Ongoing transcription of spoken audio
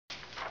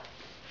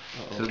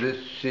So this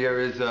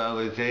year is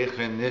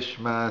L'Zeichen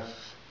Nishmas.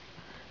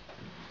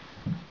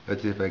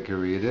 Let's see if I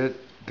can read it.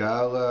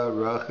 Gala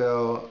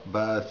Rachel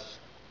Bas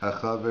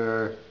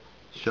Achaver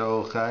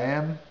Shol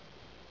Chaim.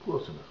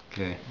 Close enough.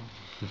 Okay.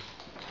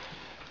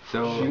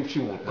 So she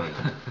won't find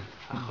it.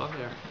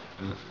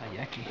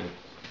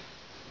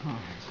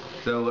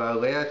 So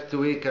last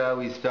week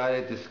we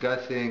started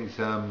discussing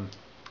some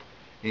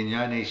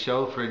Inyane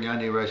Shofar and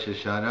Inyane Rosh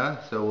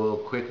Hashana. So we'll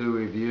quickly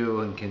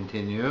review and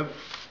continue.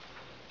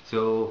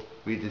 So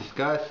we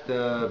discussed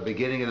the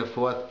beginning of the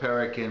fourth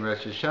parak in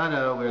Rosh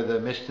Hashana, where the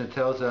Mishnah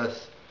tells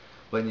us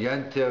when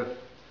Rosh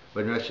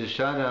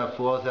Hashana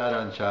falls out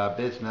on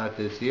Shabbos, not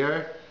this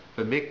year,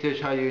 but Mikdash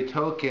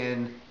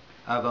Hayutokin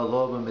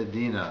Avalova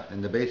Medina.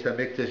 In the Beis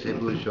HaMikdash they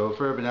blew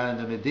shofar, but not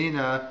in the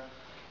Medina.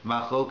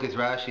 Machlokes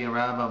Rashi and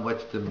Rambam,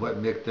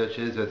 what Mikdash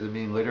is? Does it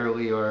mean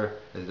literally, or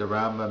is the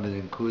Rambam an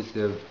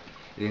inclusive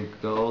in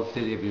the old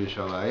city of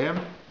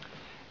Yerushalayim?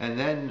 And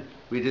then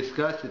we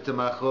discussed it's a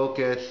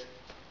Machlokes.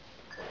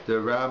 It's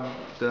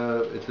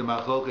the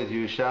Machlokes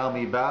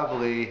Yerushalmi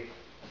Bavli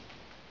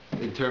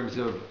in terms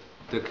of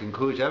the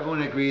conclusion.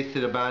 Everyone agrees to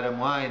the bottom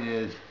line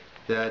is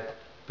that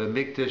the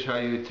Mikdash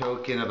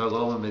Hayutokin of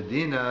Alola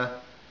Medina.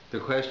 The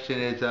question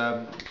is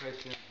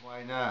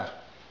why not?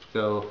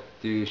 So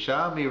the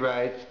Yerushalmi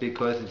writes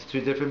because it's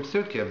two different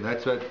psukim.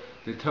 That's what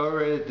the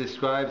Torah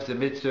describes the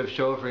mitzvah of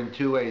shofar in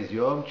two ways: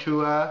 Yom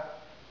Trua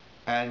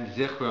and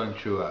Zichron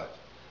Trua.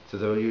 So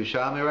the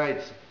Yerushalmi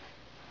writes,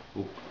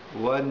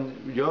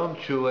 one Yom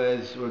Trua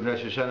is when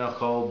Rosh Hashana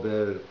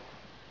Chol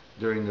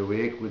during the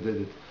week, with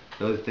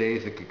those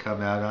days it could come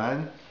out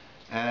on,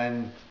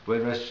 and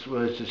when Rosh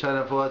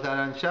Hashana falls out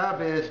on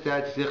Shabbos,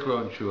 that's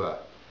Zichron Trua,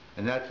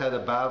 and that's how the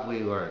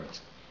Bavli learns,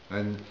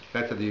 and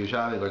that's how the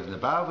Yerushalmi learns. And the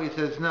Bavli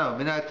says no,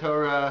 Minat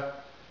Torah,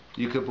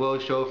 you could blow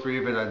shofar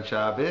even on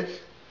Shabbos,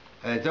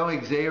 and it's only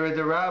Gzeira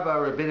D'Rabba,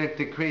 rabbinic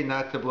decree,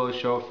 not to blow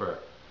shofar.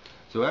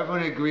 So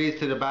everyone agrees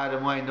to the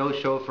bottom line, no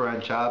shofar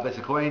on Shabbos.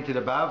 According to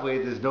the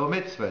Bavli, there's no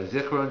mitzvah.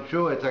 Zichron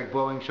Trua, it's like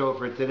blowing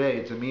shofar today.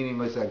 It's a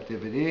meaningless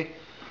activity.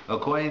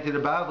 According to the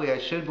Bavli, I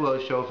should blow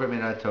shofar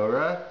Minat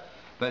Torah,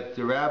 but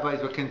the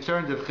rabbis were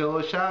concerned of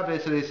Chilul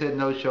Shabbos, so they said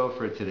no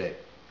shofar today.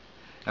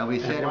 And we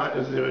said, why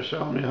does the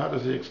Yerushalmi, how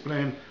does he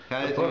explain the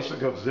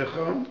pasuk of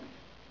Zichron?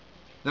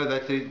 No,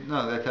 that's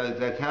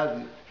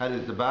how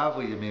does the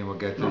Bavli, you mean, we'll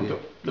get to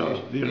the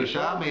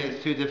Yerushalmi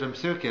has two different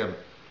psukim.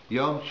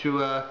 Yom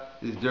Trua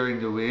is during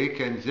the week,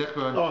 and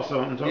Zichron. Oh,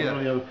 so I'm talking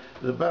about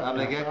the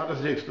Bavli. How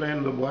does he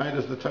explain why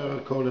does the Torah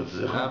call it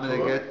Zichron? I'm going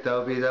to get,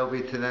 that'll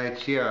be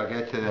tonight's year. I'll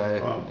get to that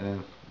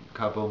in a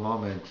couple of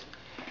moments.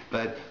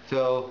 But,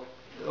 so,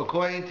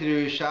 according to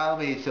the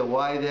Yerushalmi, so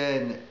why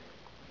then,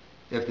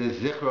 if there's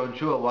Zichron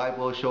Trua, why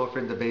blow shofar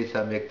in the Beis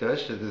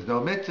HaMikdash? So there's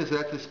no mitzvah, so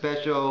that's a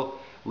special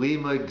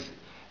limud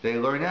they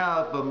learn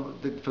out from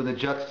the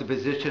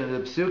juxtaposition of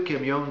the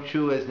psukim. Yom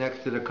Trua is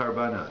next to the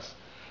karbanos.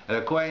 And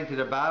according to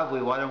the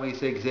Bavli, why don't we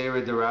say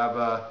Gzeira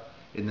D'Rabba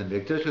in the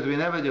Mikdash? Because we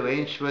never do.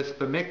 Ein Shvus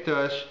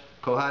b'Mikdash,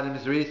 Kohanim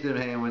Zrisim,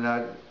 and we're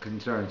not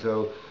concerned.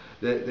 So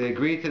they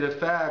agree to the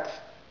facts,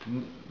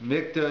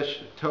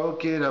 Mikdash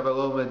Tokin of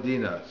Alo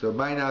Medina. So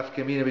my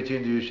nafkamina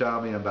between the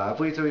Yerushalmi and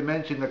Bavli. So we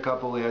mentioned a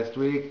couple last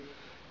week,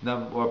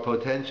 or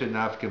potential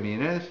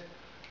nafkaminas.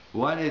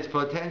 One is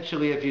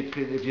potentially if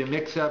you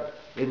mix up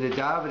in the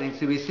davening.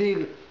 So we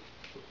see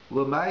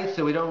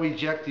L'maisa, we don't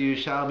reject the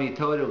Yerushalmi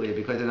totally,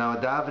 because in our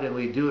davening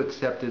we do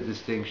accept the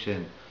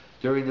distinction.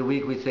 During the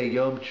week we say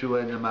Yom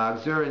Trua in the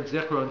Magzer and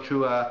Zichron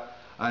Trua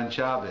on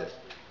Shabbos.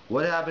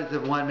 What happens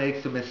if one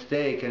makes a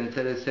mistake and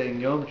instead of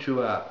saying Yom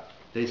Trua,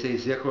 they say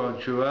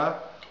Zichron Trua,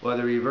 or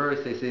the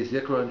reverse, they say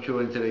Zichron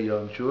Trua instead of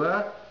Yom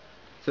Trua?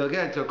 So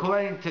again, so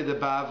according to the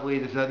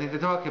Bavli, there's nothing to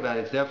talk about.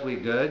 It's definitely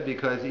good,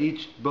 because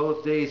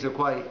both days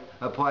apply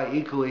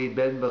equally,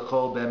 Ben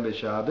B'chol, Ben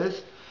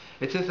B'Shabbos.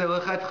 It's just a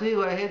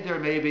lechatchila hinder,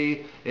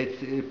 maybe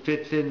it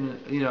fits in,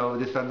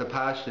 this on the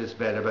pashtus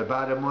better, but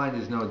bottom line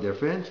there's no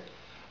difference.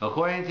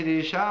 According to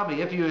the Yerushalmi,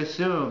 if you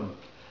assume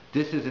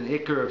this is an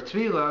ikar of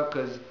tefillah,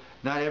 because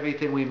not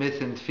everything we miss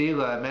in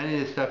tefillah,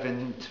 many of the stuff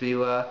in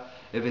tefillah,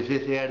 if it's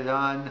just added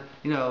on,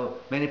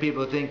 many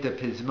people think the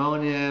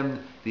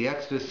pizmonim, the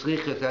extra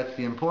slichas, that's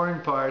the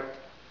important part,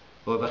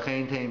 or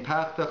v'chein tein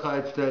pachtacha,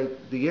 it's the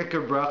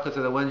yikar brachas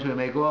are the ones we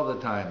make all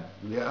the time.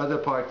 The other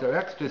parts are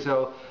extra,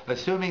 so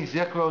assuming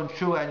Zichron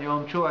Trua and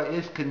Yom Trua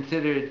is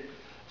considered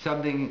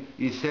something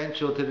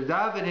essential to the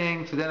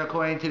davening, so then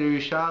according to the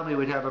Yerushalmi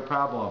we'd have a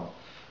problem.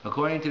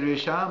 According to the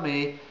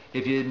Yerushalmi,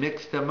 if you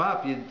mix them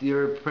up,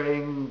 you're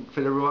praying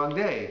for the wrong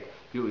day.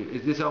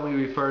 This only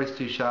refers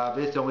to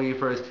Shabbos, only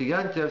refers to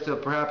Yom Tov, so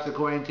perhaps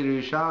according to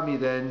the Yerushalmi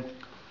then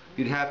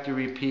you'd have to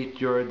repeat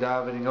your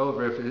davening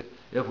over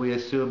if we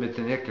assume it's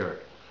an ikar.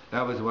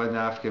 That was one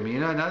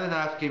nafkamina. Another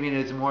nafkamina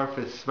is more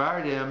for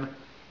Svardim,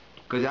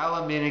 because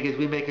our meaning is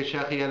we make a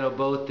shachiyano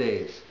both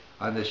days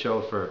on the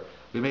shofar.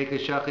 We make a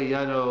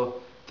shachiyano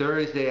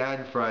Thursday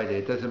and Friday.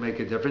 It doesn't make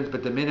a difference,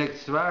 but the minhag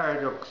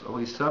Svard, or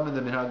only some in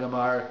the minhag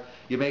Amar,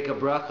 you make a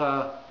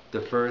bracha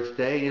the first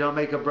day. You don't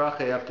make a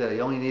bracha after.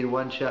 You only need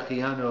one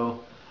shachiyano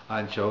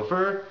on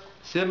shofar,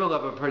 similar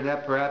but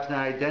perhaps not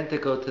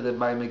identical to the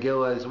by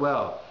Megillah as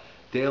well.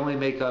 They only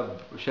make a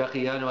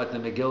Shechiyanu at the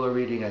Megillah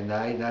reading at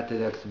night, not the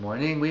next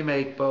morning. We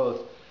make both.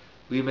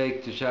 We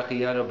make the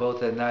Shechiyanu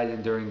both at night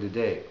and during the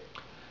day.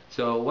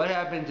 So what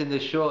happens in the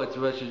shul? It's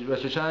Rosh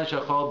Hashana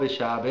Shachol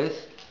b'Shabbos.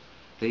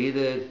 They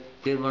either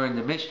didn't learn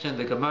the Mishnah,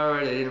 the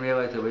Gemara, they didn't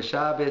realize it was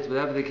Shabbos,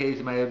 whatever the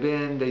case may have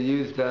been,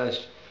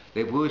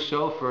 they blew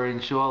shofar in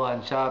shul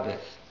on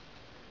Shabbos.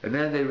 And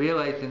then they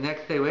realized the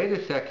next day, wait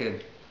a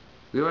second,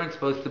 we weren't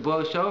supposed to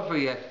blow shofar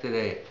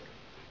yesterday.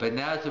 But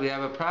now, so we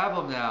have a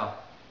problem now.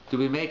 Do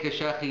we make a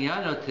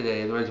Shechiyanu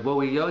today? In other words, will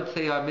we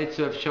yotzei our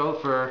mitzvah of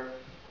shofar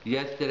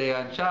yesterday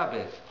on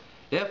Shabbos?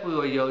 If we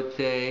were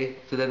yotzei,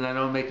 so then I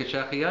don't make a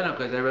Shechiyanu,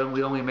 because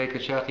we only make a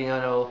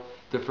Shechiyanu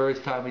the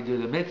first time we do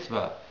the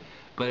mitzvah.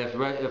 But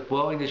if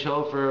blowing the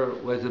shofar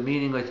was a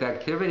meaningless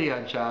activity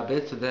on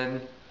Shabbos, so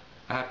then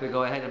I have to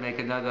go ahead and make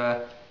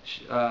another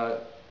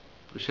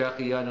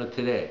Shechiyanu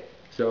today.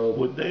 So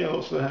would they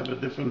also have a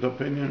different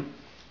opinion,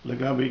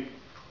 Lagabi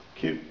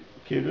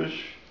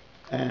Kiddush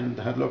and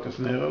Hadlokas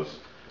Neros,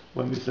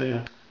 when we say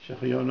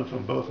Shechiyanu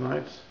from both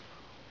nights?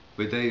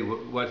 Would they?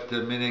 What's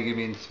the meaning? You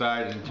mean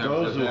Sfarad in terms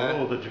those of that?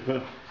 Those who hold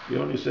that you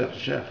only say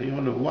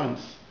Shechiyanu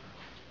once.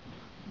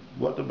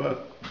 What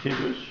about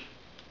Kiddush?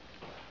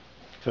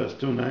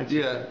 First 2 nights.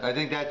 Yeah, I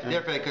think that's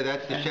different because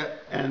that's the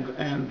and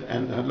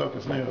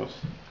Hadlokas Neros.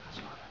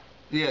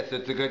 Yes,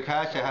 it's a good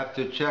kasha. I have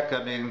to check.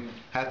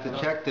 Have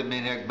to check the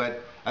minhag.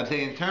 But I'm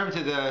saying in terms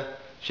of the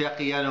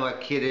Shechiyanu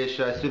at Kiddush,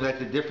 I assume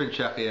that's a different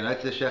Shechiyanu.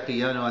 That's the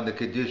Shechiyanu on the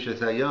Kedushas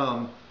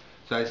Hayom.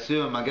 So I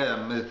assume again,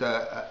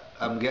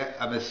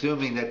 I'm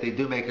assuming that they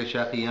do make a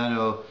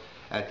Shechiyanu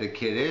at the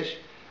Kiddush.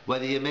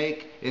 Whether you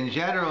make, in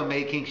general,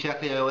 making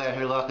Shechiyanu at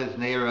Halakas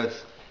Neiros,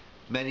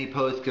 many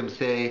poskim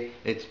say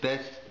it's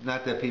best,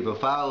 not that people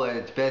follow it,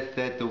 it's best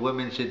that the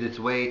woman should just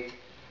wait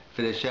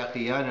for the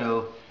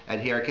Shechiyanu. And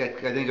here, I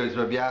think it was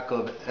Rabbi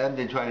Yaakov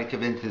Emden trying to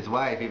convince his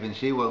wife, even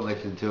she won't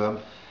listen to him,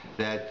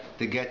 that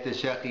to get the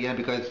Shechiyanu,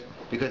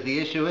 because the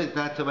issue is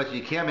not so much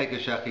you can't make a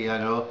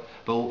Shechiyanu,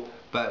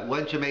 but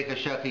once you make a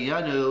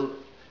Shechiyanu,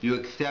 you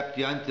accept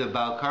Yantiv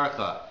Bal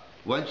Karcha.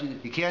 Once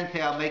you can't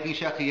say, I'm making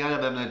Shechiyanu,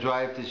 but I'm going to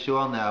drive to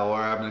shul now,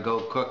 or I'm going to go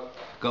cook,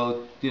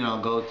 go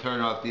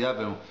turn off the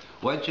oven.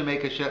 Once you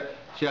make a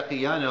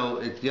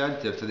Shechiyanu, it's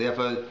Yantiv. So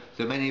therefore,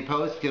 so many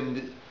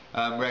poskim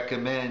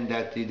recommend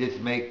that you just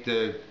make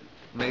the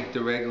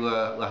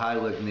regular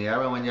Lahaylik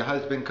Niyar, and when your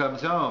husband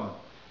comes home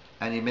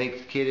and he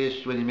makes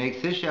Kiddush, when he makes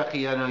his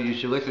Shechiyanu, you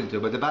should listen to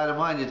it. But the bottom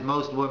line is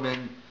most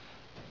women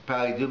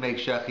probably do make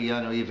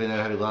Shechiyanu even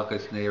at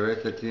Halakas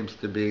Neiros. That seems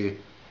to be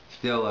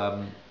still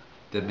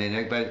the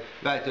minhag. But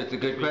right, so it's a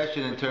good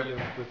question in terms.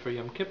 For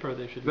Yom Kippur,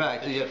 they should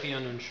right, make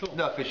Shechiyanu in shul.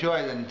 No, for sure,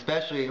 and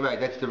especially right.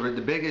 That's the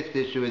biggest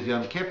issue is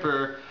Yom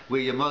Kippur,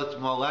 where you're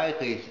more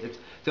likely. It's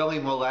only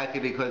more likely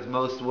because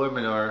most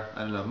women are,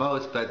 I don't know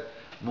most, but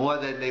more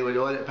than they would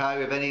order,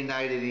 probably of any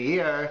night of the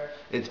year,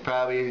 it's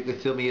probably,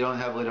 assuming you don't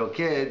have little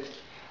kids,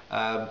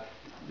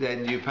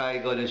 then you probably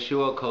go to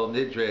shul kol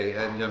nidre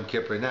on Yom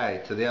Kippur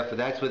night. So therefore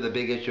that's where the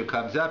big issue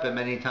comes up, and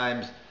many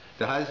times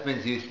the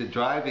husband's used to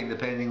driving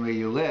depending where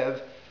you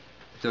live,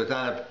 so it's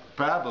not a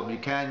problem. You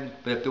can,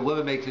 but if the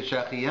woman makes a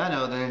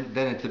Shechiyanu,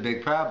 then it's a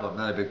big problem.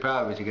 Not a big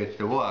problem, but she gets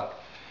to walk.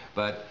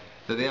 But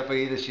so therefore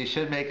either she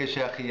should make a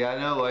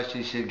Shechiyanu or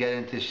she should get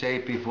into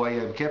shape before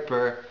Yom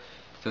Kippur,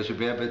 so she'll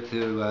be able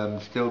to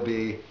still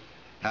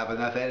have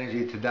enough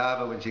energy to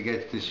daven when she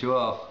gets to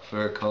shul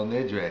for Kol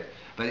Nidre.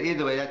 But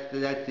either way,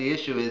 that's the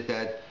issue, is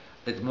that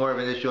it's more of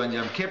an issue on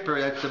Yom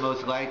Kippur. That's the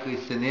most likely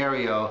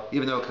scenario,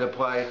 even though it could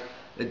apply,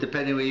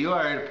 depending where you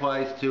are, it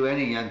applies to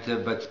any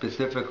Yantiv, but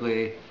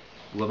specifically,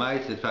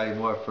 Lamais is probably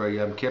more for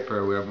Yom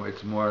Kippur, where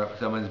it's more,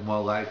 someone's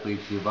more likely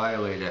to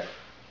violate it.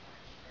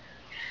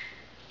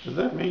 Does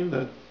that mean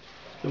that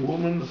the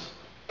woman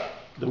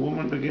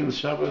begins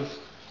Shabbos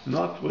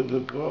not with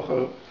the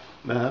bracha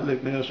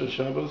Mehadlik Ner Shel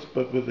Shabbos,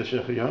 but with the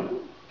Shechiyanu?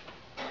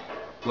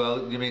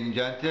 Well, you mean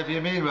Yantiv?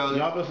 You mean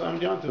Shabbos and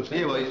Yantiv? So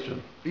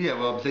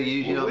you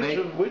usually don't make.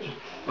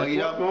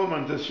 What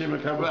moment does she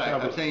make Shabbos? Right,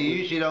 I'm saying you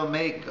usually don't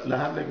make.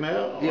 Mehadlik Ner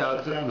or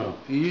Shechiyanu?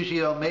 You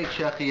usually don't make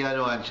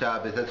Shechiyanu on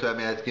Shabbos. That's what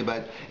I'm asking.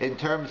 But in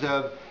terms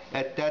of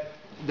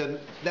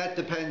that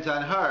depends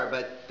on her.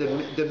 But the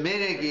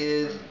minhag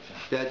is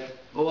that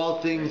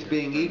all things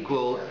being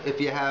equal,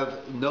 if you have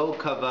no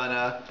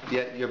kavana,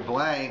 yet you're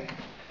blank,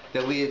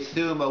 then we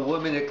assume a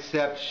woman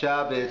accepts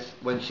Shabbos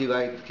when she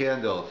lights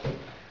candles,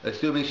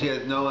 assuming she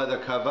has no other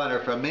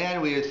kavana. For a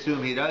man, we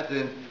assume he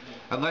doesn't,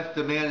 unless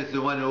the man is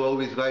the one who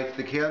always lights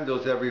the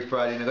candles every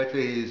Friday. And let's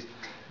say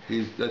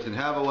he doesn't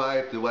have a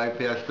wife, the wife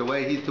passed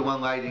away, he's the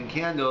one lighting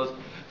candles.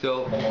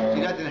 So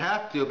she doesn't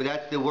have to, but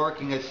that's the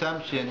working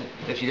assumption.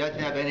 If she doesn't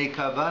have any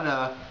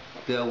kavana,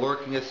 the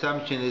working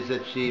assumption is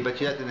that she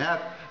doesn't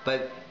have.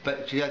 But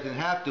she doesn't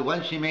have to.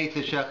 Once she makes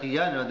a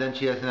Shechiyanu, then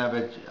she doesn't have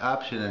an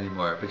option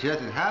anymore. But she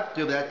doesn't have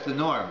to, but that's the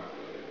norm.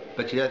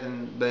 But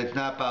it's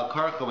not Bal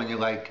Karcha when you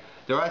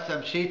there are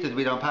some sheets that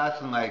we don't pass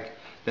them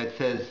that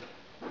says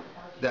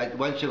that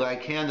once you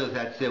light candles,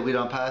 that's it. We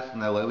don't pass them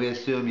that way. We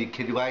assume you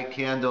could light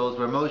candles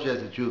where Moshe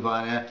has a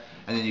Chuvana,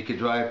 and then you could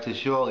drive to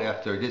shul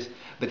after.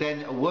 But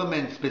then a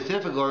woman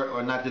specifically,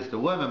 or not just a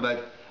woman,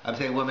 but I'm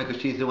saying woman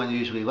because she's the one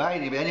usually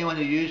lighting. But anyone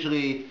who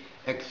usually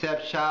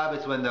accepts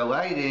Shabbos when they're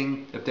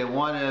lighting, if they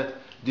want to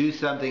do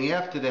something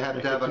after, they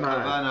have to have a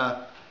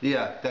kavana.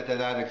 Yeah, that they're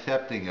not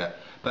accepting it.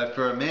 But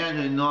for a man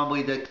who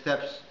normally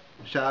accepts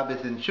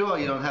Shabbos in shul,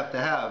 you don't have to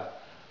have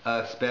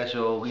a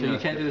special. So you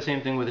can't do the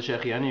same thing with the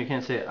Shechianu. You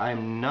can't say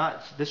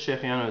this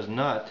Shechianu is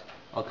not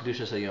al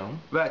Kedushas Hayom.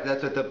 Right.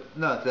 That's what the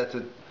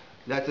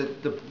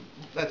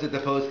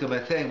poskim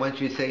are saying. Once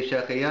you say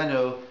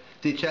Shechianu,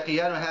 the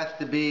Shechianu has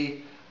to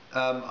be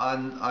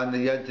on the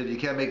Yontiv. You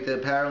can't make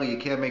apparently you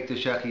can't make the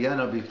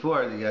Shechianu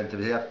before the Yontiv.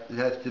 It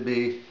has to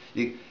be.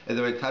 In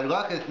other words,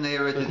 Hadlachas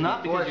Neiros is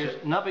before.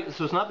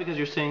 So it's not because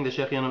you're saying the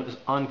Shechianu is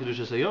on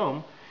Kedushas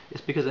Hayom. It's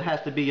because it has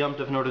to be Yom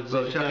Tov in order to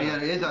say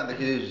Shechianu is on the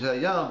Kedushas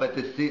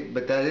Hayom,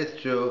 but that is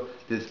true.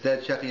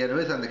 That Shechianu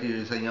is on the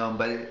Kedushas Hayom,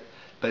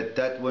 but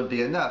that wouldn't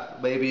be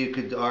enough. Maybe you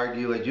could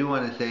argue, as you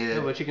want to say that.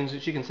 No, but she can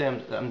say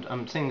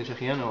I'm saying the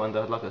Shechianu on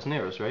the Hadlakas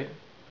Neiros, right?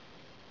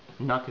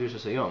 Not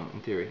Kedushas Hayom,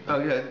 in theory.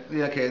 Oh yeah,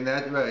 okay, and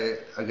that's right.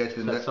 I guess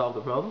does that solve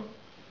the problem?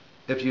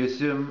 If you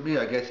assume,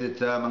 I guess it's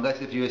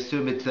unless if you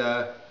assume it's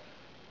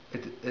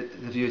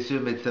if you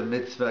assume it's a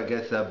mitzvah, I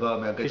guess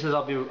he says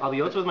I'll be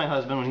yotz with my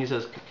husband when he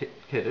says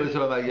kiddush. We're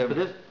talking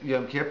about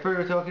Yom Kippur.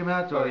 We're talking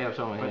about. Oh yeah, I'm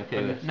talking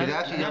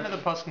about none of the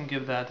poskim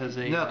give that as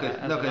a. No,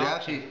 because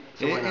actually,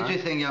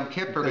 interesting. Yom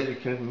Kippur. Because you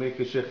can't make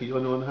a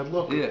shechianu on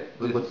hadlach. Yeah.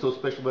 What's so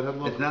special about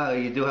hadlach? It's not.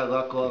 You do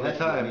hadlach all the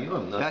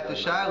time. That's the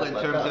shaila in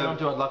terms of. I don't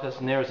do hadlachas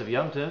neiros of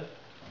Yom Tov.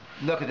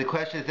 No, because the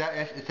question is that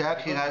it's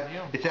actually not.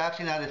 It's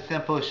actually not a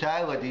simple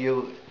shaila.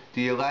 Do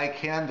you light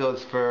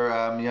candles for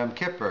Yom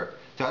Kippur?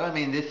 So I don't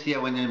mean this year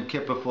when Yom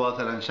Kippur falls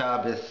out on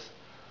Shabbos,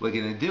 we're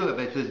going to do it,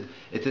 but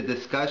it's a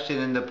discussion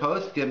in the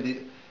poskim.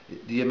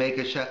 Do you make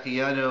a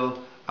Shechianu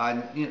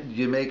on, do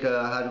you make a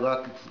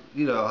Hadlach,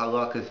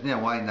 Hadlachas Ner?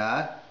 Why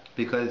not?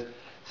 Because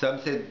some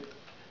say,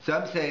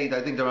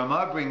 I think the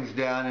Ramah brings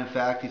down, in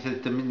fact, he says,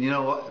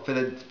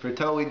 for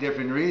totally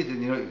different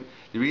reason,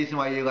 the reason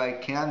why you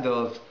light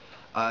candles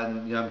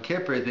on Yom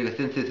Kippur is because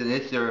since it's an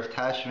Isser of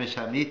Tashmish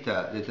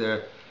Hamita, there's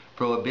a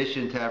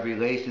prohibition to have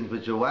relations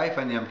with your wife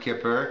on Yom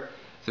Kippur.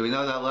 So we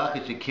know that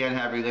halacha you can't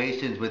have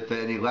relations with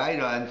any light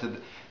on. So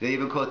they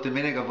even call it the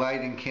minhag of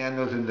lighting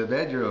candles in the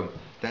bedroom.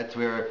 That's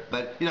where,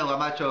 but I'm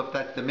not sure if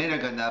that's the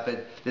minhag or not.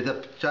 But there's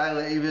a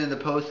child even in the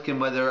poskim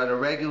whether on a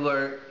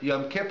regular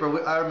Yom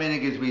Kippur our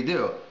minhag is we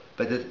do.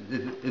 But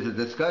there's a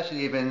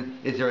discussion even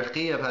is there a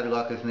chiyuv of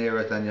hadlachas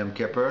neiros on Yom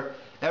Kippur?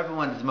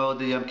 Everyone's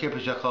molded Yom Kippur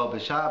shachol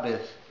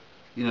b'Shabbos.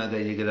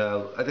 That you get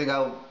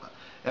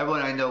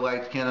everyone I know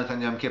lights candles on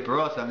Yom Kippur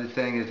also. I'm just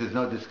saying there's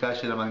no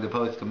discussion among the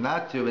poskim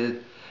not to.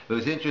 But it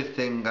was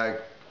interesting,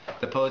 like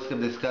the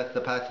poskim discussed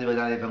the possibility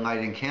of not even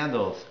lighting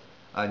candles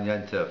on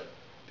Yom Tov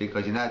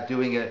because you're not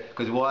doing it.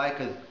 Because why?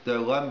 Because the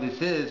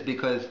lumdus is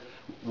because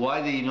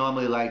why do you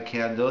normally light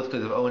candles?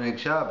 Because of oneg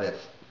Shabbos.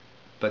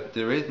 But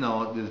there's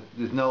no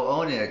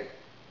oneg,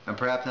 and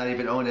perhaps not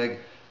even oneg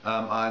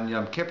on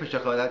Yom Kippur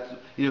Shachar. That's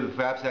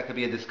perhaps that could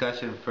be a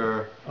discussion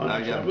for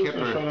Yom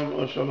Kippur.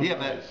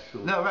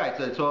 No, right.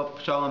 So it's all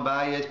Shalom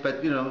Bayis,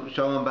 but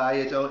Shalom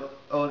Bayis.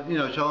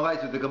 Shalom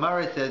Bayis. What the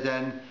Gemara says,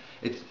 and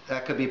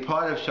that could be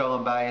part of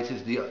Shalom Bayis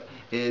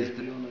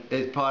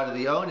is part of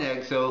the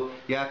oneg. So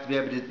you have to be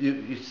able to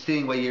you're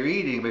seeing what you're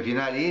eating, but if you're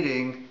not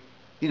eating,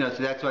 so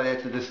that's why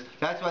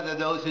that's why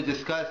those who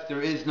discuss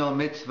there is no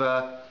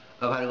mitzvah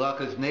of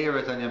hadlachas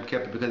neiros on Yom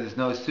Kippur because there's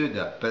no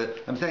suda. But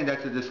I'm saying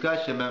that's a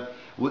discussion.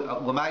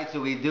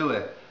 L'maisa we do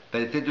it,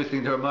 but it's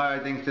interesting. The Ramah I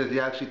think says you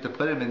actually have to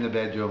put him in the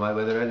bedroom.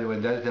 Whether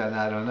anyone does that,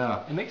 I don't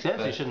know. It makes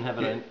sense. You shouldn't have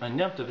it on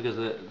Yom Tov because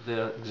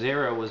the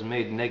Gzera was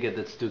made neged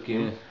that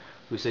stukim,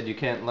 who said you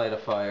can't light a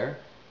fire.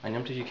 On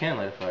Yom Tov you can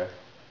light a fire.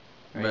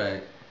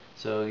 Right.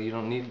 So you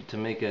don't need to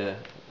make a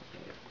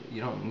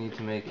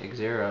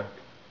Gzera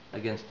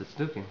against the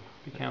stukim.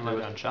 You can't light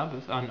it on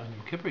Shabbos. On Yom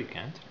Kippur you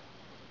can't.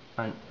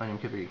 On Yom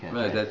Kippur you can.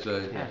 Right, that's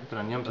right. Yeah, but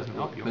on Yom Tov doesn't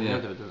help you. On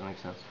Yom Tov it doesn't make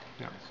sense.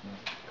 Yeah.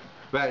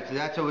 Right, so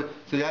that's what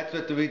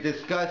we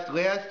discussed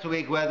last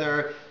week.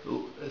 Whether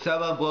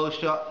someone blows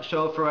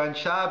shofar on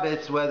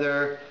Shabbos,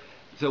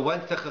 so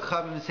once the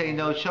Chachamim say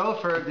no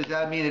shofar, does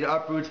that mean it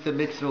uproots the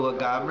mitzvah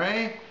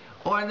lagamre,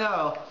 or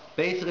no?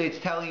 Basically, it's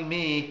telling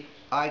me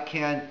I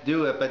can't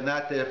do it, but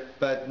not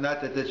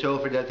that the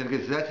shofar doesn't.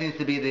 Because that seems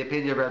to be the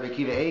opinion of Rabbi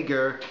Kiva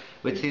Eger,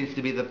 which seems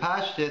to be the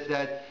pashtus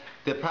that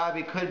there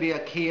probably could be a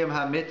kiyum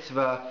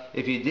ha-mitzvah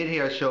if you did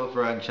hear a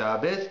shofar on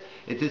Shabbos.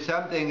 It's an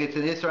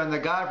Isra on the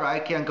Gavra. I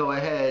can't go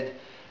ahead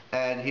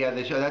and hear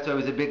the shofar. That's why it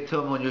was a big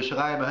tumult in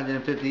Yerushalayim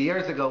 150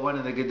 years ago. One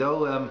of the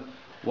Gedolim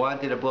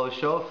wanted to blow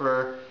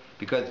shofar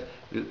because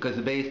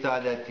based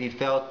on that he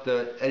felt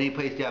that any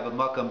place you have a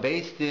makam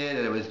based in,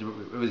 and it was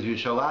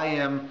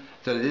Yerushalayim,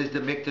 so it is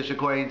the mikdash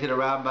according to the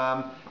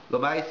Rambam.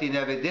 Lamaisi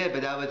never did,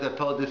 but that was a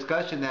whole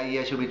discussion that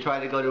year. Should we try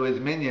to go to his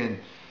minyan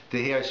to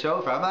hear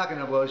shofar? I'm not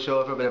going to blow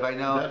shofar, but if I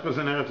know... That was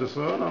in Eretz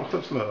Yisrael or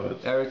Chutz La'aretz?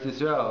 Eretz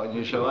Yisrael,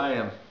 in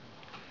Yerushalayim.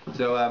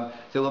 So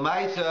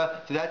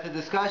Lamaisa, so that's a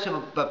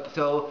discussion, but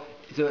so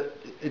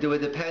it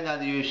would depend on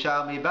the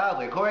Yerushalmi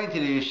Bavli. According to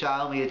the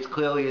Yerushalmi, it's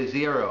clearly a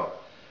 0.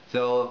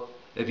 So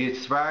if you're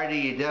Sephardi,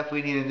 you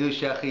definitely need a new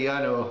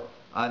Shechiyanu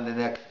on the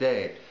next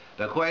day.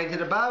 But according to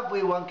the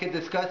Bavli, one could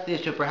discuss the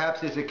issue.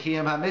 Perhaps there's a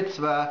Kiyam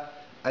HaMitzvah,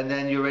 and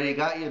then you already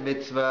got your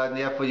mitzvah, and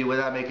therefore you would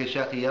not make a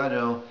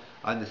Shechiyanu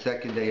on the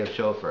second day of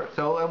Shofar.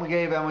 So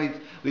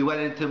we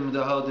went into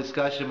the whole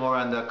discussion more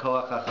on the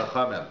Koach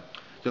HaChachamim.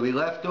 So we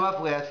left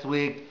off last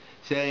week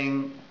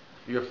saying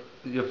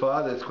your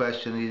father's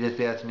question he just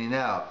asked me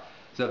now.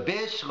 So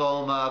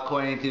Bishloma,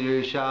 according to the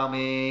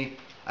Yerushalmi,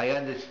 I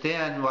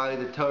understand why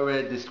the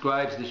Torah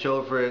describes the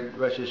Shofar in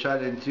Rosh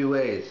Hashana in 2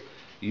 ways.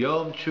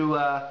 Yom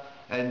Trua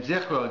and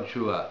Zichron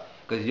Trua.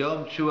 Because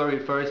Yom Trua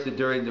refers to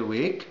during the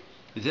week.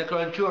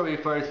 Zichron Trua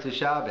refers to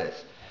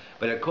Shabbos.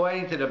 But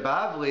according to the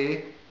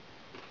Bavli,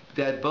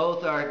 that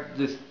both are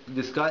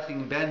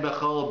discussing Ben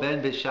B'chol,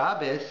 Ben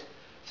B'Shabbos,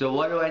 so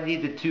what do I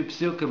need the 2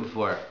 psukim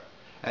for?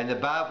 And the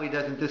Bavli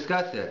doesn't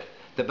discuss it.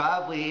 The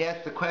Bavli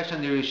asked the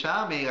question to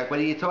Yerushalmi, like, what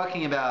are you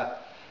talking about?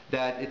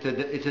 That it's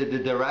a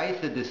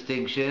deraisa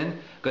distinction,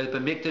 because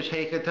b'mikdash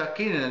heika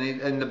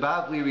takinan, and the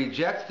Bavli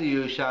rejects the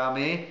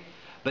Yerushalmi,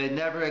 but it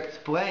never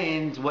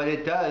explains what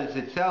it does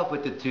itself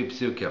with the 2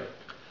 psukim.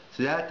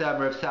 So that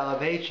Rav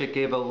Selevan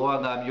gave a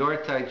long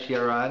Yortai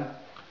Shiran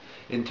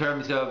in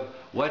terms of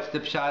what's the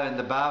pshat in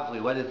the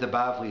Bavli, what does the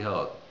Bavli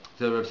hold?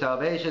 So Rav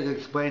Selevan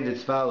explained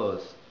as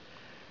follows.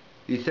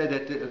 He said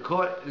that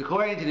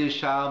according to the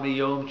Yerushalmi,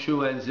 Yom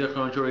Trua and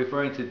Zichron Trua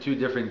referring to 2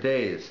 different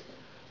days.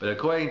 But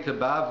according to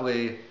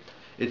Bavli,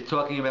 it's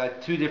talking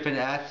about 2 different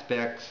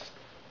aspects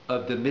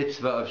of the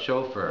mitzvah of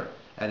Shofar.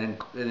 And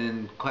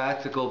in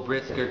classical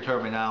Brisker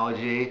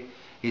terminology,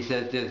 he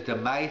says there's the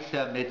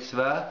Maisa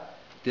mitzvah,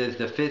 there's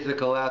the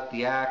physical act,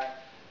 the act.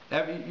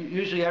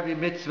 Usually every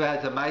mitzvah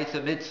has a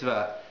Maisa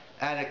mitzvah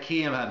and a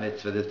Kiyam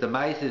ha-mitzvah. The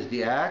Maisa is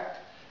the act,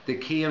 the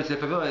Kiyam is the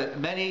fulfillment.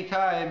 Many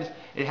times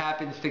it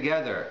happens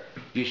together.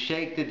 You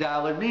shake the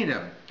Daled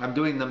Minim. I'm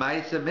doing the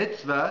Maisa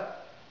mitzvah,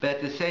 but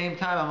at the same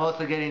time I'm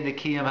also getting the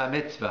Kiyam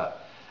ha-mitzvah.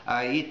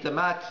 I eat the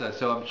matzah,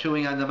 so I'm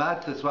chewing on the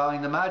matzah,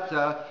 swallowing the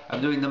matzah,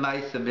 I'm doing the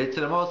Maisa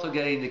mitzvah, I'm also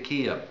getting the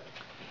Kiyam.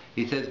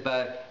 He says,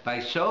 but by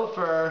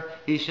Shofar,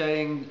 he's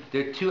saying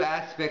there are 2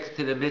 aspects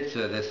to the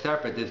mitzvah, they're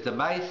separate. There's the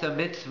Maisa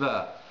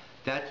mitzvah,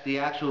 that's the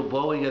actual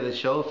blowing of the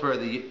Shofar,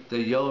 the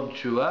Yom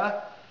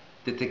Trua,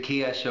 the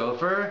Tekiah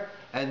Shofar,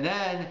 and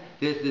then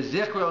there's the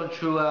Zichron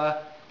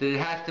Trua, that it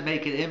has to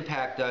make an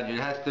impact on you. It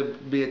has to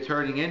be a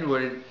turning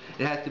inward.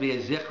 It has to be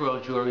a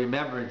Zichron Trua, a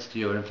remembrance to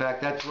you. And in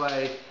fact, that's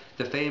why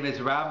the famous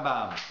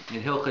Rambam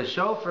in Hilchas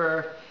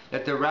Shofar,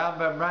 that the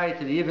Rambam writes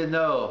that even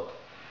though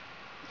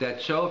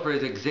that Shofar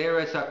is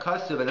Xeris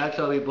HaKasuv, and that's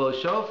how we blow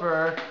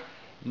Shofar,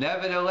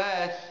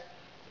 nevertheless,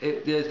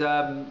 there's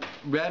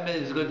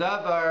Remez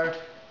Godavar,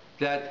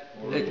 that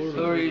it's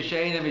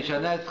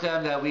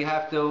that we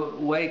have to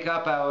wake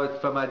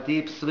up from a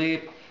deep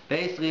sleep.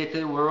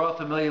 Basically, we're all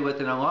familiar with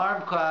an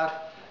alarm clock.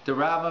 The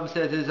Rambam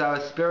says is our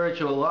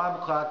spiritual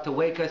alarm clock to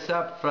wake us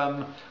up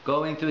from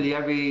going through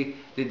the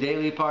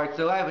daily parts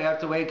of life. We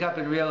have to wake up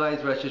and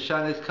realize Rosh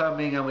Hashana is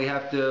coming, and we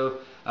have to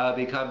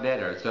become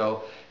better.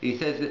 So he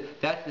says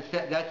that's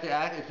the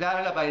act. It's not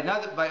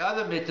enough. By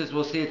other mitzvahs,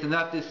 we'll see it's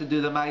enough just to do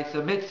the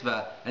Maisa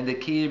mitzvah, and the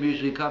kiyum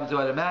usually comes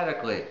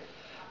automatically.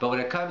 But when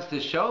it comes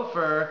to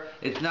Shofar,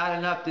 it's not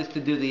enough just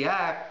to do the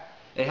act.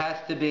 It has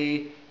to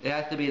be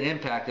an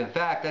impact. In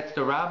fact, that's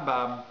the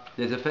Rambam.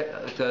 There's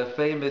a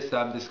famous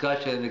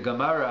discussion in the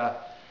Gemara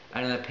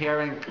and an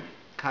apparent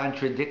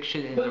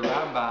contradiction in the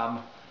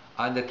Rambam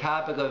on the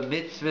topic of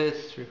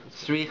mitzvahs,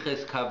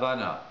 srichas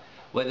kavana,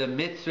 whether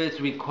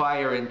mitzvahs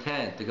require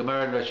intent. The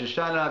Gemara in Rosh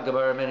Hashana,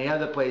 Gemara in many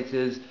other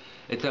places,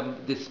 it's a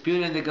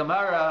dispute in the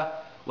Gemara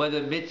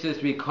whether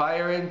mitzvahs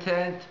require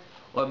intent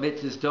or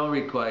mitzvahs don't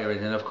require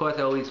intent. And of course,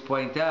 I always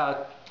point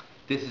out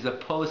this is a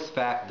post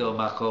facto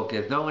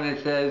machloket. No one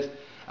that says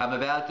I'm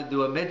about to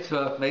do a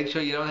mitzvah, make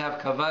sure you don't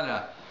have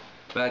kavana.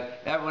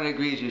 But everyone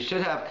agrees you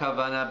should have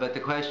kavanah, but the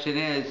question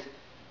is,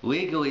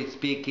 legally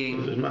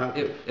speaking,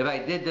 if I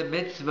did the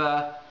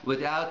mitzvah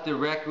without the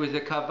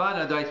requisite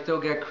kavanah, do I still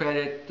get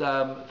credit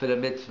for the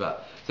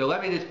mitzvah? So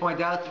let me just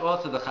point out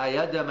also the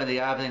Chayadim and the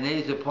Avnei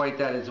Nezer point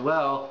out as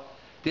well,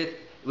 this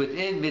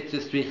within mitzvah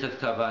strichas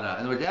kavanah.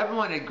 In other words,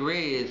 everyone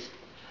agrees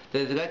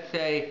that, let's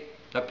say,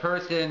 a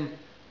person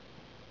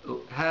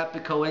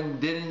happened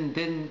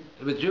to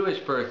a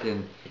Jewish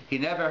person, he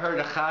never heard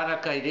of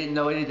Hanukkah, he didn't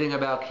know anything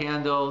about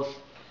candles,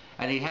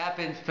 and he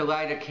happens to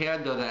light a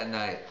candle that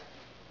night.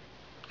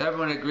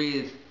 Everyone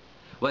agrees,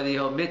 whether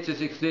you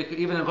mitzvah,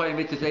 even according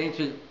to mitzvah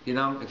ancient,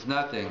 it's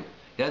nothing.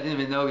 He doesn't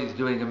even know he's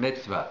doing a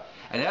mitzvah.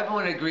 And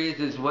everyone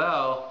agrees as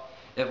well,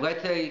 if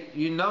let's say,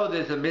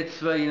 there's a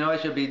mitzvah, I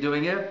should be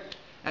doing it,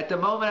 at the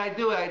moment I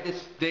do it, I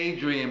just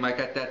daydream, like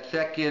at that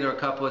second or a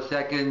couple of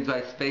seconds,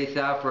 I space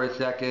out for a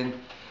second.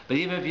 But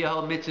even if you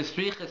hold mitzvah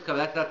strichas,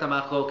 that's not the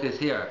machlokas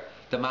here.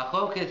 The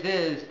machlokas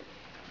is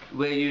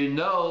where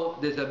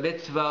there's a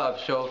mitzvah of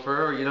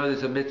shofar, or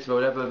there's a mitzvah,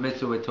 whatever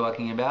mitzvah we're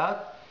talking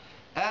about,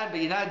 but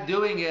you're not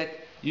doing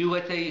it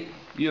let's say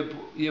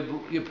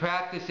you're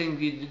practicing,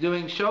 you're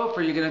doing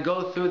shofar, you're going to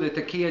go through the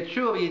tekiah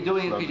trua, but you're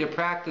doing it because you're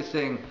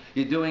practicing,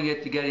 you're doing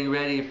it to getting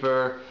ready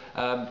for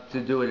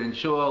to do it in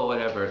shul or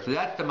whatever. So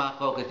that's the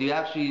machlokas.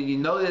 You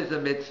know there's a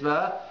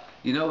mitzvah,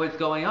 you know what's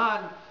going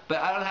on, but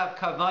I don't have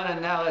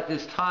kavanah now at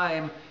this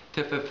time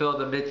to fulfill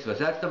the mitzvah.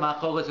 So that's the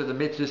machlokas of the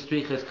mitzvah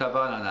strichas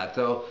kavanah on that.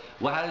 So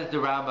how does the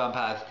Rambam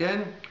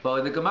paskin? Well,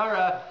 in the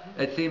Gemara,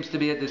 it seems to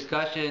be a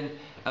discussion,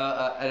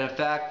 and in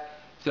fact,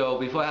 so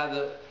before how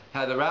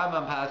the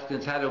Rambam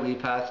paskins, how do we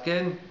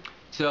paskin?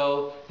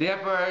 So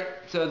therefore,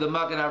 the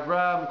Magen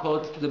Avraham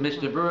quotes, the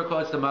Mishnah Berurah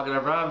quotes the Magen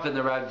Avraham from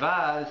the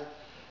Radvaz,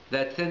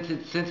 that since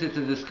it's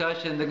a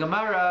discussion in the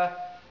Gemara,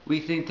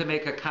 we seem to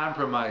make a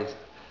compromise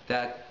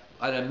that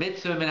on a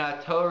mitzvah min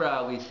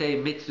Torah we say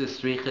mitzvah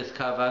strichas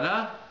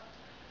kavana,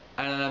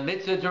 and on a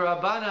mitzvah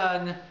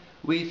d'Rabbanan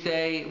we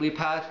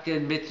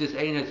paskin mitzvahs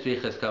eina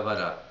strichas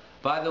kavana.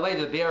 By the way,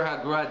 the Be'er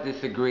Hagra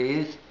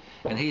disagrees,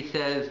 and he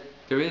says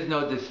there is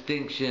no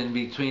distinction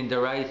between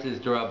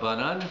deraisas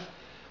d'Rabbanan.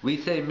 We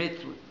say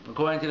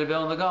according to the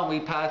Vilna Gaon,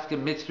 we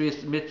paskin mitzvah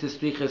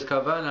strichas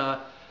kavana,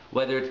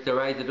 whether it's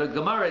deraisa. The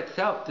Gemara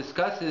itself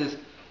discusses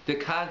the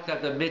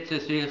concept of mitzvah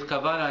strichas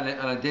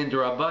kavana on a din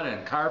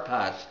d'Rabbanan,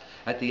 karpas,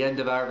 at the end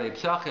of Arvei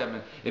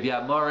Psachim. If you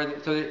have more,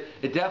 so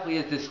it definitely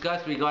is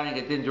discussed regarding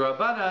a din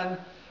d'Rabbanan,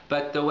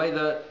 but the way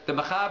the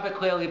Mechaber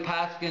clearly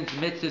paskins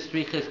mitzvah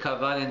strichas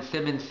kavan and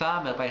simin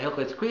samech by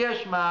hilchos Kriya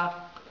Shema,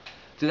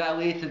 so that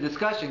leads to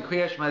discussion.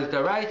 Kriya Shema is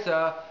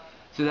deraisa,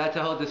 so that's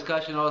a whole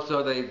discussion.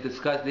 Also, they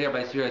discuss there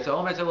by Sfiras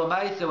Omer. So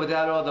l'maisa,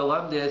 without all the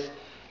lumdis,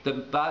 the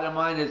bottom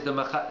line is the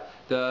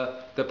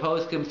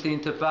poskim seem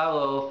to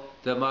follow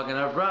the Magen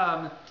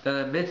Avraham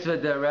that a mitzvah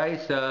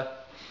deraisa.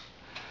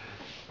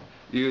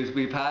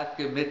 We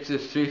paskin mitzvah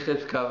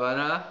strichas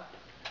kavana,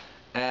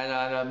 and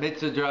on a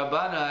mitzvah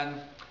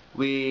d'Rabbanan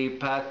we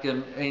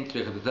paskin ein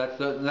strichas. That's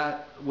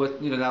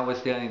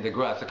notwithstanding the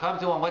gra. So come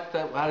to one.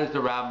 How does the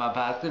Rambam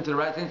paskin? So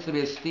there seems to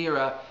be a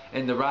stira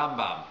in the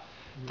Rambam.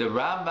 The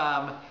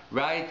Rambam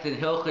writes in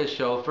Hilchos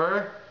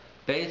Shofar.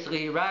 Basically,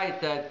 he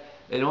writes that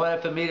in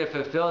order for me to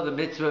fulfill the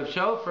mitzvah of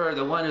shofar,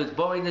 the one who's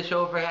blowing the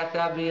shofar has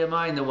to have me in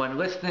mind. The one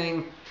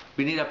listening,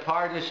 we need a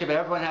partnership.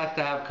 Everyone has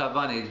to have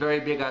kavanah. He's very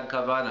big on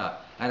kavanah.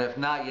 And if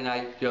not,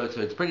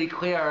 so it's pretty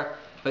clear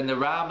from the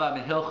Rambam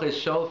in Hilchos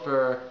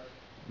Shofar,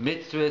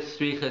 mitzvah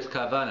strichas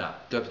kavana.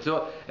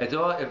 So it's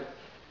all,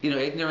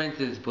 ignorance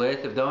is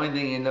bliss. If the only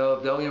thing if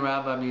the only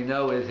Rambam you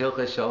know is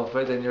Hilchos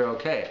Shofar, then you're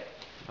okay.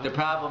 The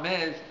problem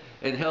is,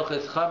 in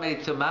Hilchos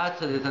Chametz Matzah,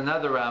 there's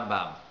another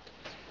Rambam.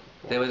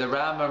 There was a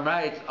Rambam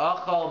writes,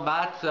 Achol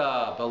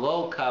matzah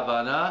below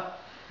kavana,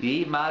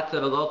 ye matzah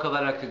below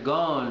kavana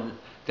kagon,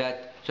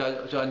 that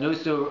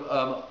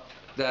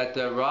that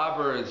the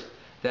robbers,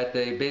 that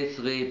they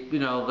basically,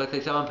 let's say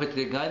someone puts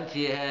a gun to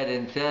your head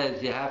and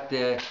says you have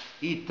to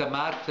eat the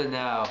matzah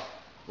now,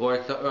 or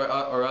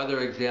other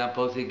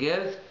examples he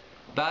gives.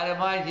 Bottom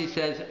line, he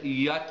says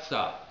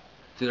yatsa.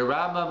 So the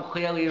Rambam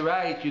clearly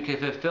writes you can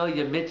fulfill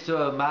your mitzvah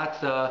of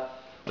matzah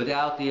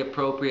without the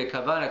appropriate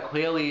kavanah.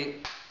 Clearly,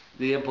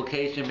 the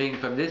implication being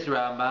from this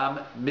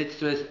Rambam,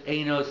 mitzvahs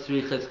eino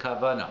strichas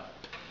kavanah.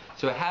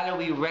 So how do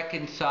we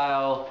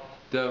reconcile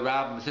the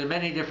Rambam? So there are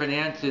many different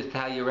answers to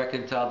how you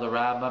reconcile the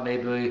Rambam.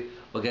 Maybe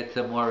we'll get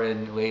some more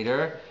in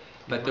later.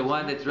 But the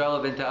one that's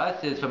relevant to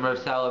us is from Rav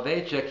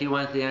Soloveitchik. He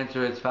wants to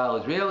answer as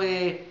follows.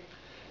 Really,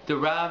 the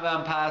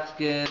Rambam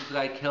paskins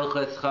like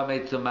Hilchos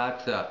Chametz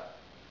Matzah.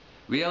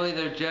 Really,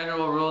 the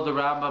general rule the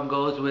Rambam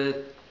goes with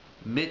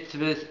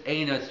mitzvahs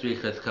eino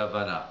strichas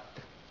kavanah.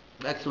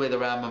 That's the way the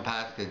Rambam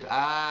paskins.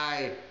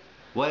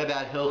 What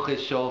about Hilchos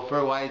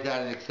Shofar? Why is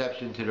that an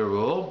exception to the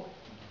rule?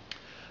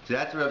 So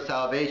that's what Rav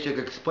Soloveitchik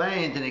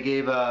explains, and he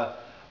gave a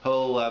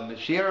whole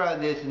shir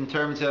on this in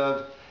terms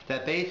of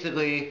that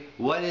basically,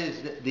 what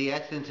is the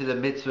essence of the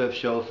mitzvah of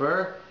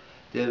shofar?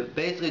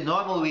 Basically,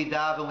 normally we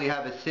daven, we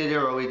have a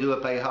siddur, or we do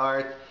it by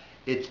heart.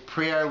 It's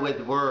prayer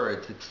with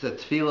words. It's a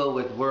tefillah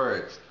with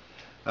words.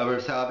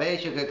 Rav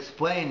Soloveitchik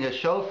explained that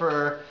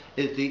shofar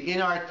is the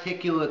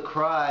inarticulate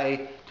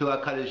cry to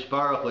HaKadosh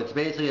Baruch Hu. It's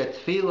basically a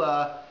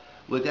tefillah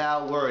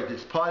without words.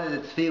 It's part of the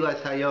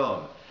tefillah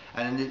hayom.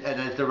 And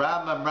as the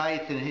Rambam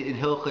writes in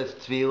Hilchos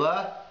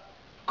Tefillah,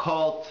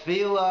 called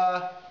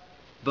tefillah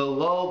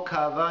below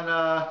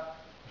kavana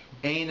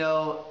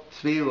eino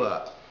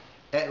tefillah.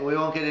 We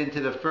won't get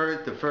into the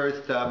first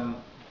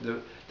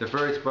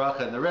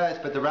bracha and the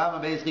rest, but the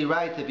Rambam basically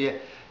writes,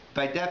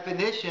 by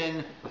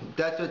definition,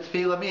 that's what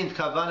tefillah means,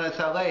 kavana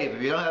salev.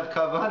 If you don't have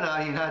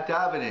kavana, you're not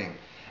davening.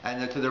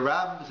 And so the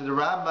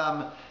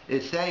Rambam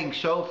is saying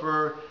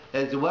shofar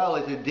as well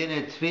as a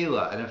din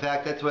tefillah. And in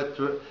fact, that's what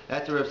Rav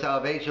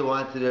Soloveitchik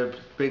wanted to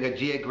bring a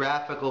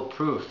geographical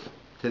proof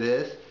to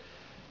this.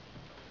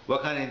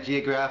 What kind of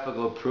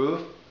geographical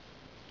proof?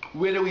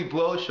 Where do we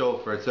blow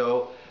shofar?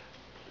 So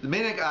the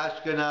minhag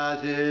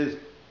Ashkenaz is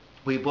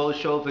we blow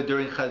shofar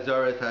during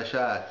Chazaras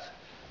Hashatz.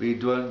 We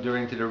do it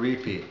during to the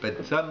repeat.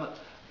 But some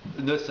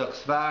nusach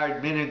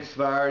Svard, minhag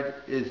Svard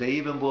is they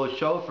even blow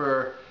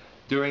shofar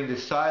during the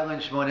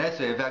silent Shmoneh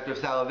Esrei. In fact, Rav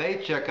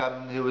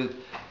Soloveitchik, who was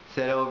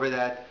said over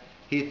that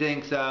he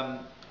thinks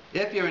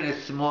if you're in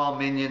a small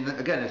minyan,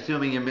 again,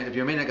 assuming if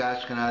you're minhag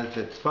Ashkenaz,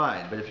 that's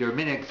fine. But if you're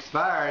minhag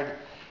Sfard,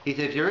 he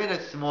said if you're in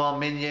a small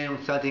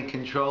minyan, something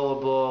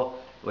controllable,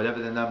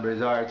 whatever the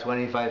numbers are,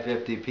 25,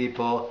 50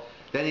 people,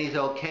 then he's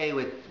okay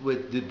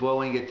with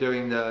blowing it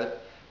during the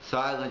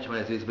silent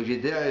Shemona Esrei. But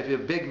if you're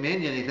a big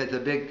minyan, he said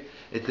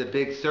it's a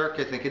big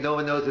circus, and no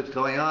one knows what's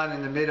going on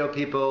in the middle.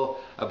 People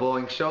are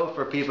blowing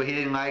shofar. People, he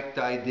didn't like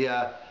the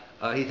idea.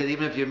 He said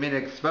even if you're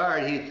minhag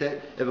Sfard, he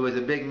said if it was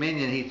a big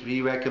minyan,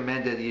 he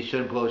recommended you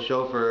shouldn't blow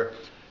shofar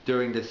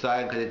during the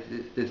silent because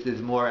this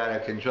is more out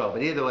of control.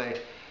 But either way,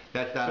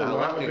 that's not a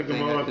halakhic thing.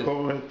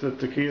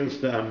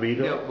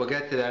 Yeah, we'll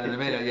get to that in a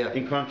minute. Yeah.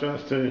 In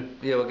contrast to.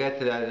 Yeah, we'll get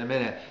to that in a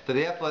minute. So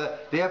therefore,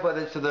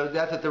 that's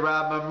what the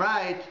Rambam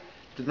writes.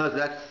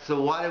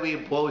 So why do we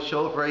blow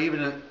shofar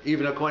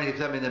even according to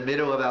some in the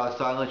middle of our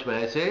silent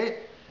Shemona Esrei?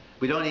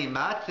 We don't eat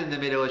matzah in the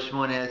middle of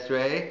Shemona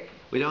Esrei.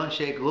 We don't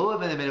shake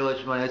lulav in the middle of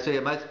Shemona Esrei.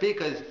 It must be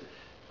because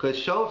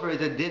shofar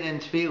is a din in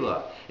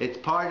tefillah. It's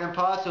part and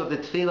parcel of the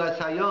tefillah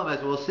hayom,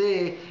 as we'll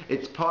see.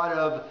 It's part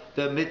of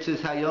the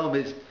mitzvahs hayom.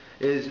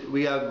 Is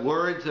we have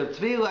words of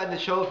tefillah, and the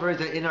shofar is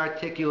an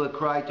inarticulate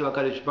cry to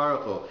HaKadosh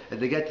Baruch Hu. And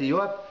to get to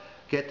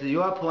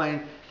your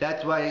point,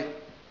 that's why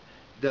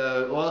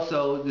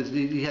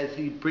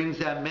he brings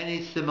down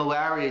many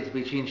similarities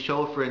between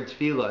shofar and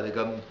tefillah.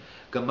 The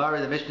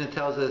Gemara, the Mishnah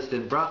tells us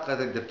in Brachas, I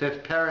think the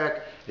 5th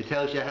parak, it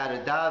tells you how to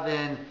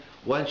daven.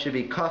 One should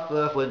be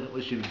kafuf, one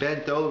should be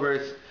bent over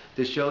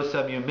to show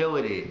some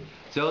humility.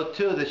 So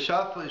too, the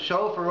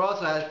shofar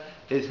also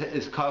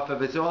is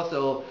kafuf. It's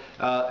also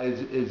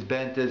is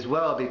bent as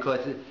well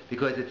because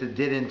it's a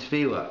din in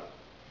tefillah.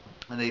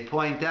 And they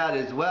point out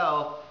as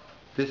well.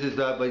 This is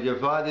what your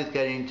father's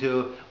getting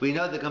to. We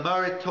know the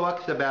Gemara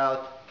talks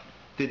about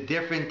the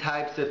different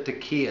types of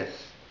tekiyas.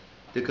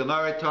 The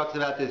Gemara talks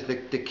about this, the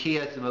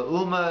tekiyas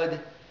ma'umad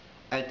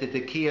and the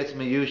tekiyas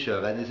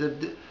meyushav. And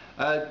there's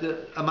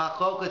a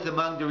machlokas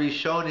among the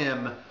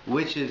Rishonim,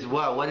 which is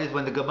what? What is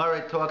when the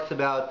Gemara talks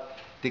about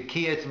the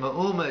tekiyas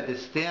ma'umad, the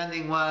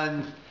standing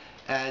ones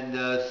and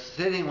the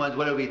sitting ones,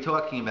 what are we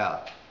talking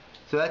about?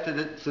 So that's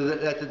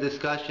a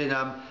discussion.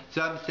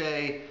 Some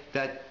say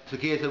that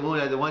tekiyas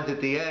ma'umad are the ones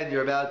at the end.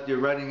 You're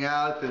running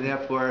out, and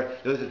therefore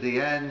those at the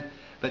end.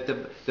 But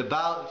the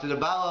Baal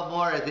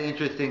HaMor is an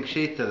interesting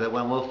shita that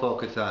one will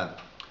focus on.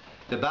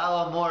 The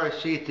Baal HaMor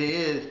shita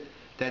is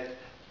that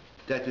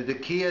the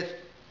tekiyas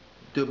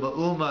to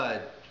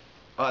ma'umad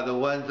are the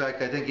ones,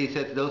 like I think he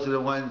said, those are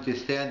the ones you're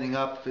standing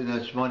up in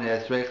the Shemona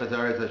Esrei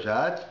Chazaras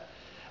Hashatz,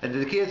 and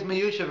the tekiyas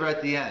meyushav are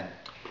at the end.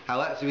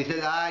 So he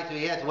said, so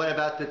he asked, what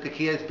about the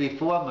tekiyas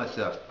before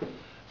Musaf?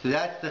 So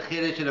that's the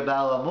chiddush of the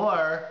Baal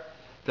HaMor.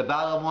 The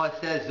Baal HaMor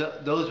says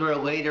those were a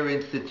later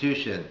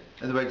institution.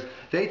 In other words,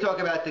 they talk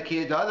about the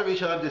tekiyas. The other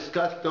Rishonim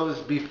discussed those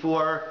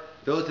before.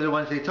 Those are the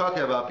ones they talk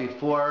about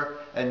before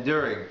and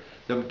during.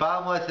 The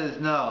Baal HaMor says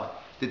no.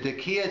 The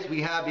tekiyas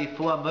we have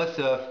before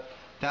Musaf,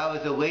 that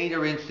was a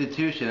later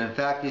institution. In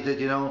fact, he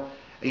says,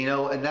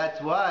 and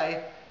that's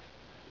why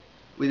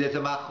there's a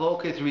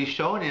machlokas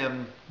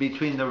Rishonim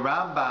between the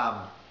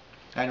Rambam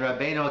and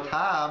Rabbeinu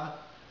Tam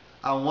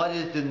on what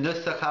is the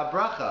nusach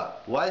habracha.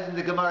 Why doesn't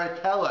the Gemara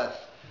tell us?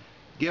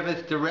 Give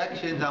us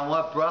directions on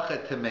what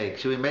bracha to make.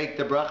 Should we make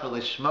the bracha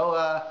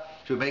l'shmoa?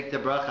 Should we make the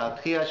bracha al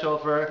tchiyah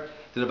shofar?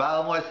 So the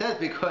Baal HaMor says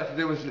because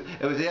it was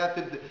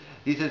after.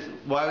 He says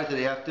why was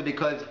it after?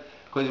 Because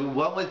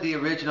what was the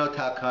original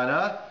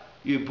takana?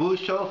 You blew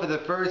shofar the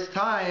first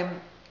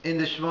time in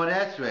the Shemona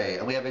Esrei,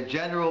 and we have a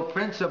general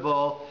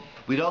principle: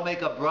 we don't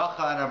make a bracha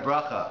on a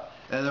bracha.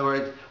 In other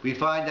words, we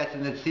find that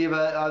in the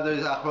Tziva,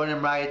 others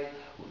Achronim write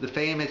the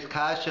famous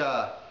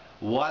kasha.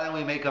 Why don't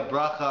we make a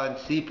bracha on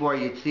Sipor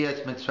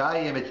Yitzias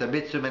Mitzrayim? It's a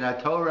mitzvah in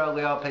Torah,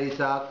 Leal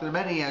Pesach. There are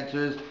many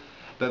answers,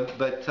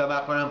 but some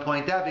Achronim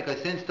point out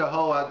because since the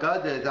whole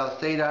Haggadah is Al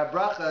Seder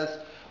Brachas,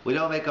 we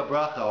don't make a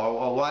bracha.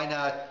 Or why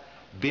not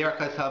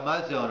Birkas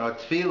Hamazon or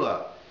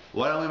Tefillah?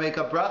 Why don't we make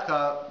a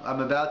bracha?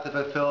 I'm about to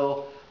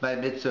fulfill my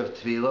mitzvah of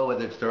Tefillah,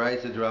 whether it's the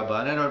Reis or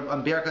Rabbanan or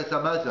on Birkas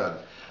Hamazon.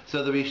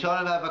 So the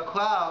Rishonim have a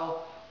klal.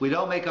 We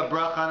don't make a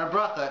bracha on a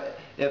bracha.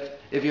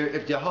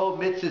 If the whole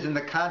mitzvah is in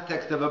the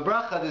context of a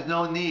bracha, there's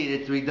no need.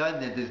 It's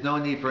redundant. There's no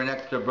need for an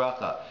extra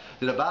bracha.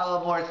 So the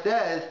Baal HaMor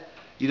says,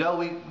 you know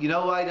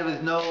why there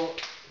was no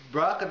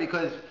bracha?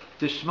 Because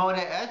the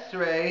Shemona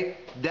Esrei,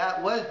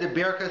 that was the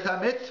Birkas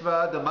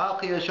HaMitzvah, the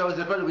Malchiyah shows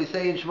the we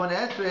say in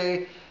Shemona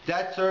Esrei,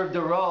 that served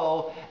the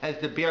role as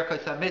the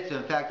Birkas HaMitzvah.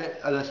 In fact,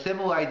 a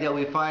similar idea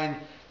we find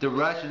the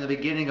rush in the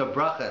beginning of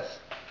brachas.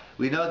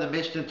 We know the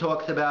Mishnah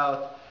talks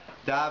about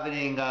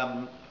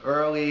davening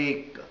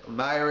early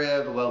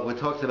Ma'ariv. Well, it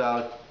talks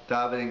about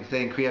davening,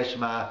 saying Kriya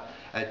Shema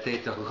at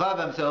Tzeit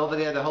Chachavim. So over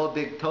there, the whole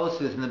big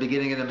Tosfos in the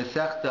beginning of the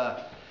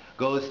Masechta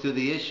goes to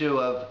the issue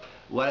of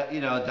what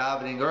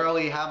davening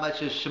early. How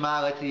much is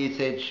Shema? Let's say you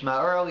say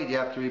Shema early. Do you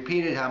have to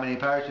repeat it? How many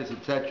parashas,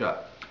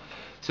 etc.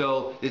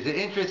 So it's an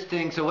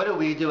interesting. So what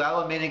do?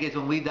 Our minhag is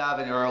when we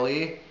daven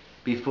early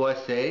before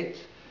Seit.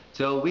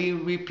 So we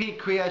repeat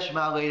Kriya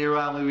Shema later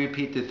on. We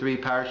repeat the 3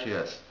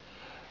 parashas,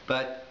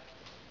 but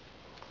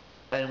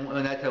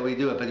and that's how we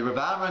do it. But the Rav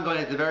Amram Gaon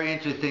has a very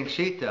interesting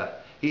shita.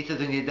 He says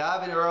when you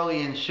daven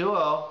early in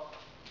shul,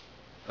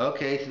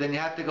 okay, so then you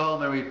have to go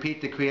home and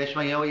repeat the Kriya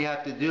Shema. You know what you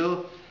have to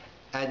do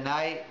at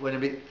night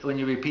when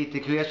you repeat the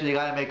Kriya Shema? You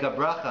got to make a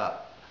bracha.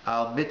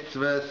 Al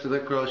mitzvah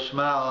likro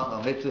shema.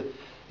 Al mitzvah.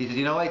 He says,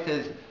 you know what? He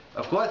says,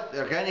 of course,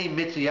 like any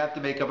mitzvah, you have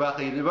to make a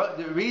bracha.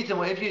 The reason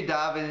why, if you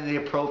daven in the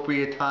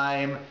appropriate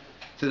time,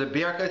 so the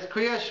Birkas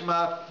Kriya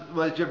Shema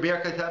was your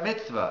Birkas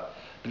HaMitzvah.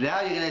 But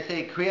now you're going to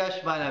say Kriya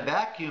Shema in a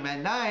vacuum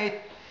at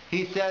night.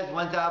 He says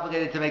one's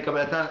obligated to make a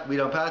bracha. We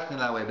don't pass it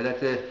that way, but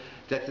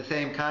that's the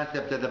same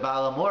concept that the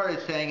Baal Amor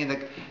is saying.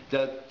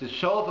 The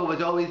shofar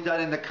was always done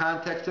in the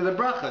context of the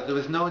bracha. There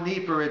was no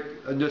need for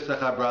a nusach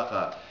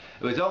bracha.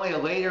 It was only a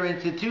later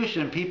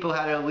institution. People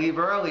had to leave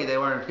early. They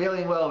weren't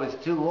feeling well. It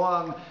was too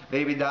long.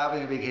 Maybe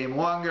davening became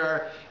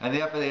longer, and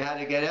therefore they had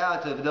to get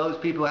out. So if those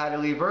people had to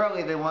leave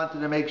early, they wanted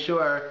to make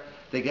sure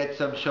they get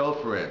some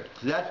shofar in.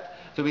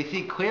 So we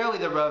see clearly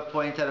the Rav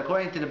points out,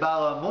 according to the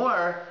Baal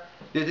Amor,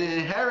 there's an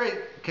inherent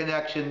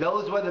connection.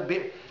 Those were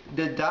the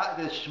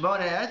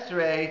Shmona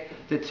Esrei,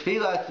 the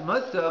Tfilas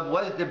Musaf,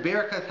 was the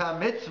Birkas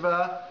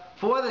HaMitzvah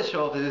for the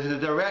shofar. There's a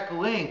direct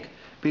link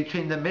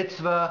between the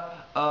mitzvah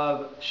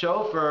of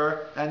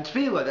shofar and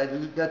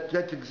tefillah.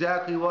 That's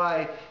exactly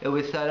why it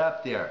was set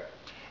up there.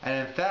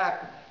 And in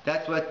fact,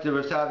 that's what the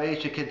Rosh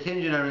Hashana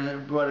continued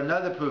and brought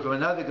another proof from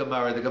another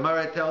Gemara. The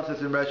Gemara tells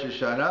us in Rosh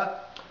Hashana,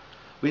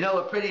 we know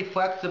we're pretty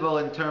flexible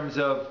in terms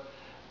of,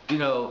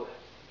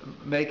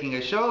 making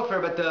a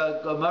shofar, but the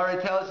Gemara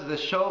tells us a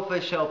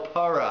shofar shel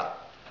para.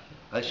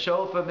 A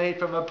shofar made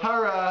from a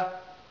para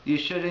you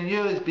shouldn't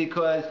use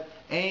because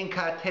ein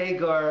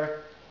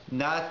kategor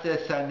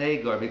nasa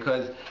sanegor,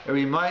 because it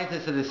reminds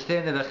us of the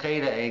sin of the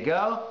cheda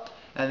ego,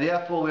 and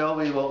therefore we're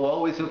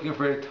always looking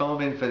for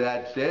atonement for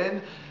that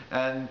sin,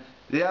 and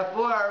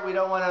therefore we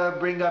don't want to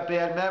bring up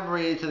bad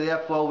memories, so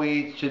therefore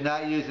we should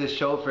not use the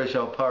shofar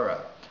shel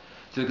para.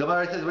 So the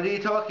Gemara says, what are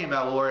you talking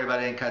about? We'll worry about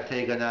ein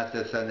kategor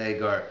nasa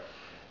sanegor.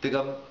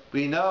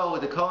 We know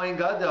the Kohen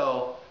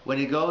Gadol, when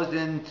he goes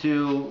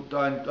into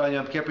on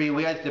Yom Kippur, he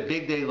wears the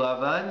big day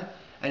Lavan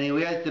and he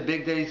wears the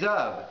big day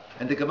Zav.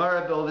 And the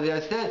Gemara over there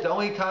says the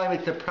only time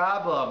it's a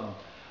problem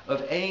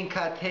of Ein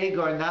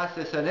Kategor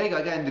Nasa Sanega,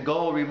 again the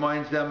goal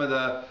reminds them of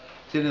the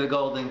sin of the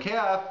golden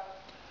calf.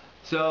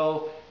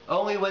 So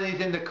only when he's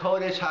in the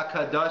Kodesh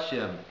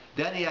HaKadoshim,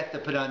 then he has to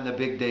put on the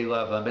big day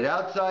Lavan. But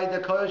outside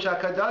the Kodesh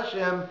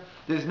HaKadoshim,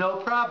 there's no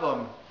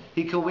problem.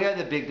 He can wear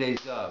the big day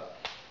Zav.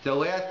 So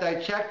last I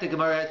checked, the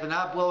Gemara says we're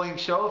not blowing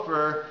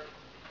shofar.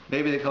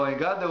 Maybe the Kohen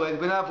Gadol is.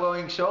 We're not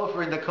blowing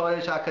shofar in the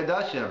Kodesh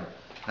HaKadoshim.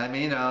 I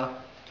mean,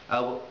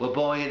 we're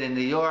blowing it in New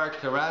York,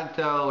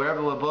 Toronto,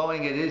 wherever we're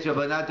blowing it, Israel,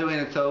 but not doing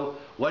it. So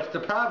what's the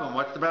problem?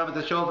 What's the problem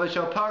with the shofar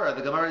shel para?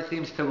 The Gemara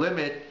seems to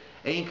limit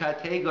ein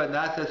kategor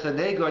nasa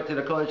sanegor to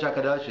the Kodesh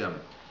HaKadoshim.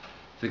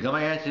 The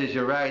Gemara answers,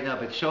 you're right. No,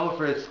 but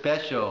shofar is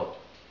special.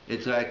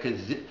 It's like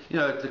it's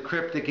a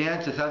cryptic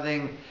answer,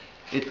 something.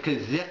 It's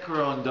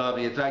kazikron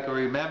davi. It's like a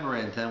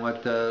remembrance, and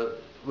what the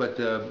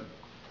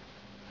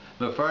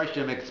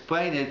Mefarshim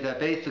explain is that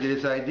basically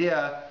this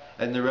idea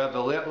and the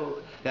Rebbe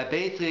that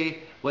basically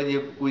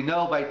we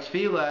know by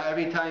tefillah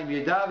every time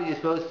you daven you're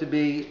supposed to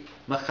be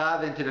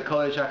machaven to the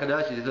Kodesh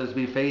HaKadosh. You're supposed to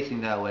be facing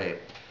that way.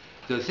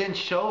 So since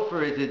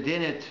shofar is a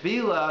din at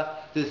tefillah,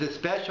 there's a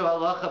special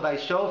halacha by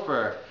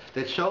shofar.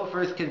 That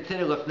shofar is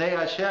considered lefnei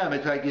Hashem.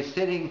 It's like you're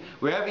sitting,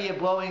 wherever you're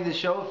blowing the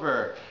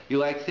shofar,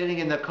 you're like sitting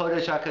in the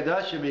Kodesh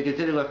HaKadoshim, you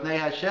consider lefnei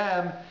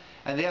Hashem,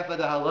 and therefore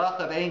the halach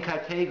of ein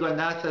kategor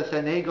nasa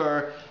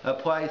sanegor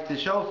applies to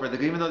shofar.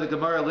 Even though the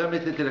Gemara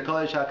limits it to the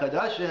Kodesh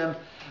HaKadoshim,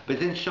 but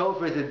since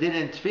shofar is a din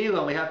in tefillah,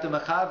 and we have to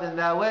machaven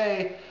that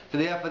way, so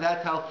therefore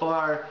that's how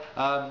far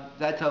the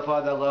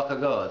halacha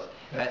goes.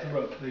 That's the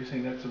Rav. They're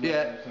saying that's the Rav.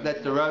 Yeah,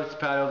 that's the Rav's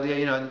part over there,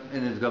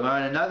 in his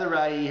Gemara. And another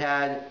raya he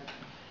had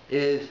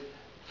is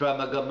from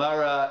a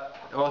Gemara,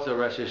 also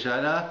Rosh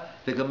Hashana.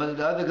 The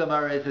other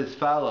Gemara is as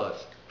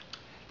follows.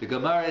 The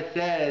Gemara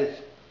says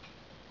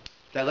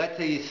that let's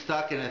say you're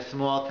stuck in a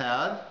small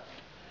town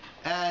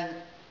and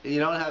you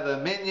don't have a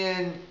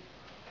minyan,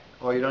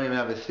 or you don't even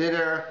have a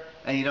sitter,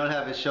 and you don't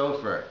have a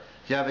shofar.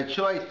 So you have a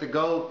choice to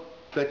go,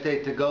 let's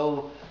say, to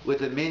go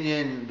with a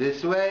minyan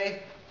this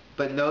way,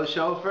 but no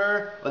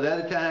shofar, or the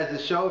other town has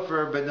a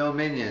shofar but no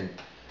minyan.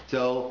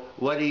 So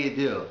what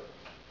do?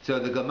 So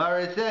the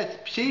Gemara says,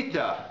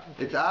 Pshita,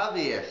 it's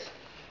obvious.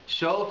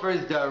 Shofar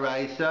is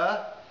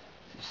daraisa,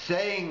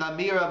 saying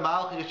Amira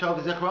Malchus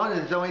Shofar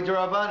Zichron is only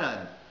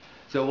Darabanan.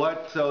 So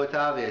it's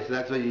obvious,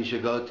 that's what you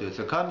should go to.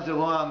 So comes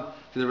along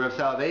to the Rav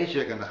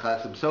Salveshik and the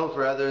Chasim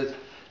Sofer, others,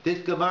 this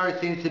Gemara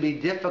seems to be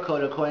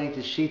difficult according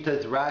to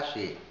Shita's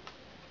Rashi.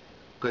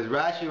 Because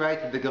Rashi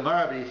writes in the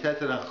Gemara, but he says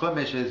it on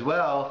Chumash as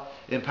well,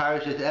 in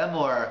Parashas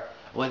Emor,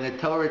 when the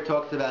Torah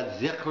talks about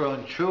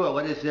Zichron Trua.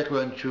 What is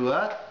Zichron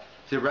Trua?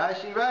 So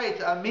Rashi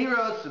writes,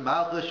 Amiros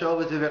Malchus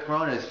Shofar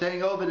Zichron,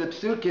 saying over the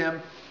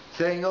psukim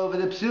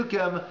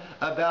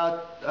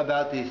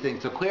about these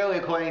things. So clearly,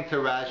 according to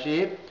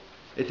Rashi,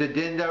 it's a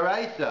din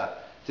daraisa.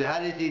 So how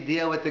does he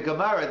deal with the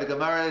Gemara? The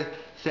Gemara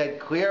said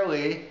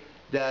clearly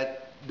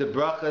that the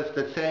brachas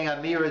that saying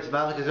Amiras,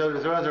 Malachas,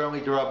 Zoras are only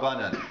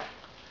D'Rabbanan.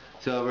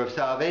 So Rav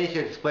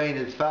Salvation explained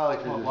as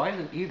follows. Well, why is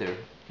it either?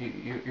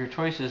 Your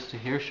choice is to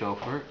hear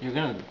shofar. You're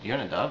gonna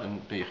daven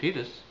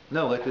b'yechidus.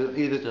 No,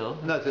 either Still.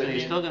 no. So you're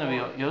still gonna be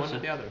One or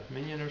Yosef. the other,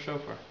 minyan or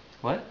shofar.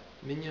 What?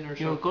 Minyan or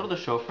You'll shofar. go to the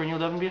shofar and you'll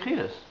daven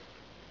b'yechidus.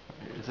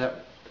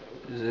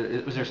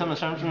 Is there some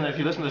assumption that if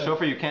you listen to the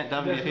shofar you can't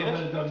daven That's not b'yechidus?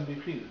 how it doesn't be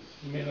treated.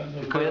 You may not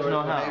know. Because he doesn't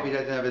know how. Maybe he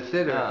doesn't have a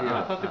sitter.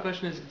 I thought the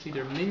question is it's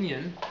either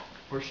minyan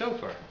or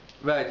shofar.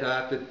 Right, so I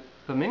have to.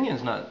 But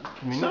minyan's not.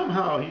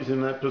 Somehow he's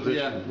in that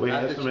position where he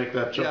has to make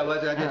that choice. Yeah, well,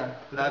 I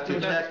have to That's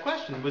check. the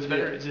question. Was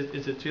better? Is it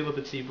tefillah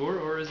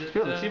b'tzibur or is it?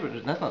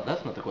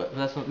 That's not the question.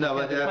 That's not. No,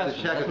 that's but I have to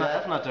question. check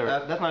That's if not.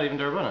 That's not even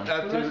D'Rabbanan.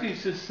 Well, actually,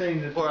 it's just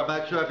saying that. Or I'm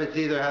not sure if it's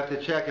either. I have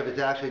to check if it's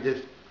actually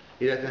just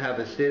he doesn't have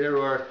a sitter,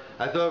 or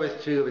I thought it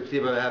was true, but see,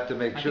 but I have to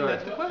make I sure. think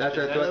that's the question. That's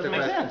what I That thought doesn't the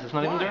make question. sense. It's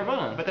not even Why?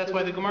 D'Rabbanan. But that's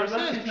why the Gemara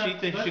says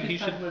he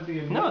should.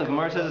 No, the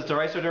Gemara says it's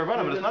D'Oraisa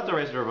D'Rabbanan, but it's not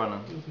D'Oraisa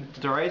D'Rabbanan. It's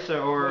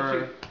D'Oraisa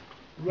or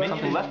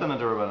something less than a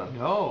D'Rabbanan.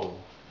 No.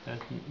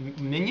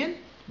 Minyan?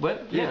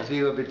 What? Yeah, Yeah.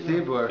 Tzvila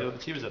B'tzibur. Tefillah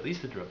b'tzibur is at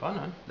least a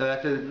drabanan. No,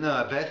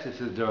 at best it's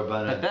a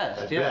D'Rabbanan. At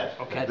best, yeah.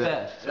 Okay. At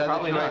best. That's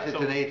Probably not. It's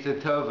an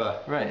Eitzah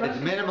Tova. Right. It's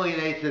minimally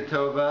an Eitzah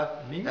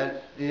Tova. Minyan?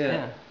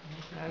 Yeah.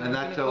 And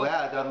not so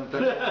loud. Don't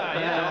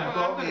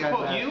quote me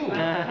on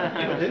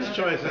that. His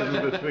choice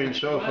isn't between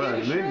shofar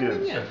and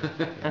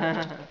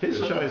minyan. His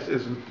choice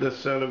isn't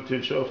necessarily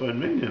between shofar and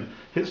minyan.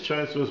 His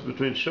choice was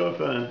between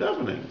shofar and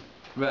davening.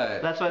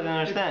 Right. That's what I didn't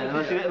understand.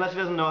 Unless he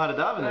doesn't know how to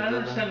daven. I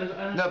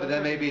understand. No, but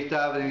then maybe he's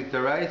davening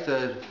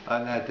Theraisa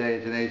on that day.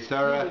 It's an Yeah,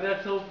 Eisara. but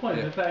that's the whole point.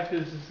 Yeah. The fact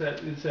is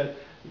that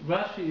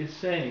Rashi is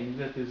saying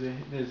that there's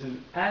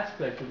an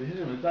aspect of the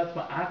Hidden. It's not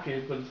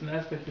ma'akev, but it's an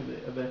aspect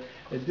of an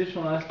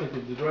additional aspect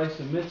of the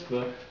D'Oraisa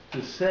mitzvah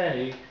to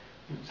say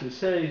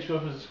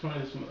shofar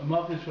zichronius,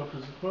 malchus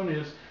shofar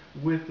zichronius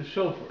with the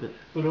shofar.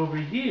 But over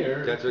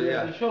here, That's we what,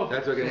 have yeah. the shofar.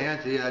 That's what I can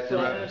answer. Yeah, that's So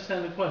the I right.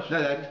 understand the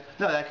question.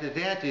 That's his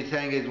answer. He's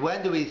saying is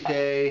when does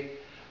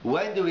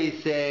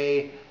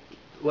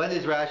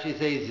Rashi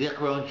say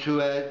Zichron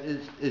Shua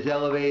is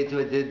elevated to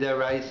a Did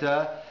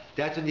Deraisa?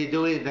 That's when you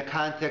do it in the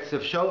context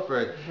of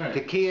shofar. Right.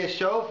 The key is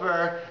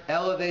shofar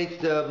elevates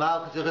the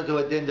Malchus to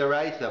a Din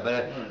Deraisa.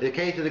 But in the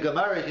case of the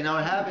Gemara, you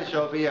don't have a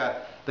shofar here.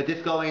 But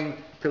just going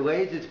to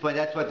Lazar's point,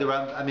 that's what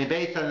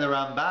based on the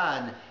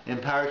Ramban in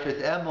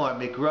Parashas Emor,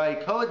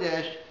 Mikrai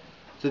Kodesh,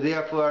 so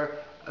therefore,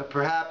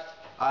 perhaps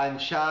on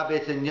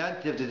Shabbos and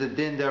Yontif, there's a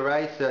Din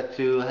Deraisa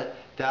to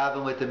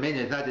daven with the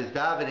minyan. It's not just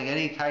davening,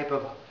 any type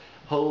of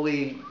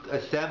holy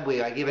assembly,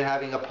 like even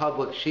having a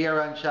public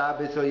shir on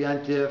Shabbos or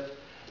Yontif.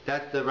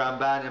 That's the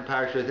Ramban in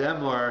Parashas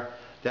Emor.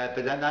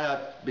 But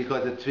not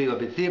because of Tzvila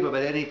B'tzibur,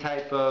 but any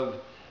type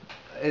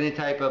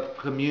of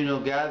communal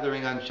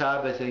gathering on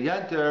Shabbos or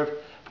Yontif.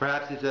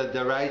 Perhaps it's a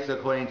deraisa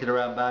according to the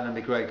Ramban and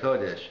Mikrai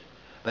Kodesh.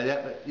 But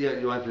yeah,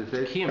 you want to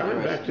say?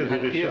 Coming back to the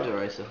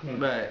D'Oraisa.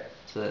 Right.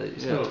 So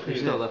you're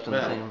still left in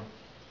the same.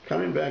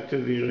 Coming back to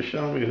the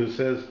Yerushalmi who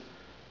says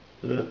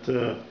that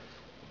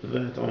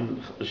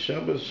on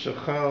Shabbos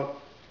Shachal,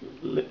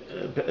 Rosh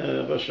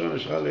Hashana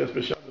Shachal Lias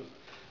B'Shabbos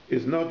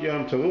is not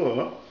Yom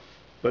Teruah,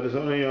 but it's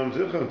only Yom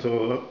Zichron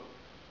Teruah.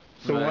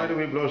 So why do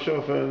we blow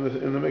shofar in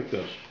the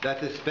Mikdash?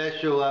 That's a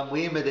special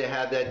lima they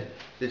have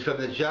that's from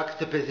the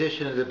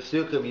juxtaposition of the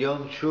psukim.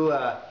 Yom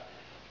Trua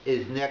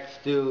is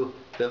next to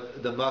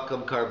the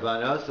Makam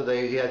Karbanos. So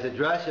he has a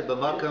drasha, but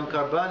Makam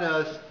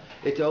Karbanos,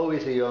 it's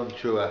always a Yom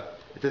Trua.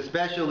 It's a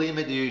special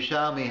lima the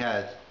Yerushalmi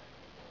has.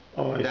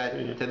 Oh, I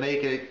see. To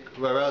make it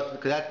where else,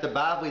 because that's the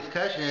Babli's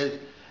question is,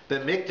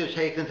 but Mikdash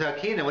Haken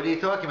Tarkina, what are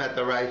you talking about,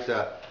 the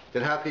Raisa?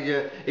 Then how could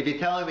you, if you're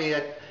telling me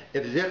that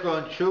if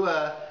Zichron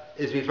Trua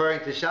is referring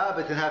to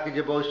Shabbos, then how could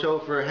you blow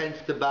shofar? Hence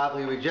the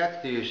Babli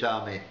rejects the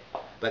Yerushalmi.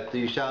 But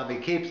the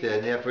Yerushalmi keeps it,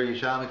 and therefore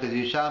Yerushalmi, because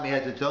the Yerushalmi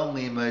has its own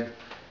limud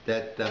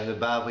that the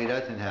Babli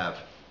doesn't have.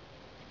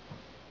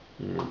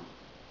 Mm.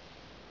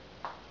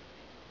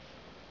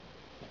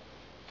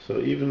 So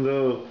even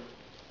though,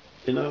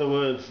 in other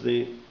words,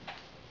 in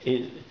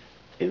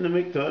the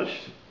Mikdash,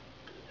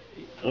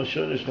 Rosh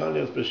Hashana Shachal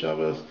Lias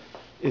B'Shabbos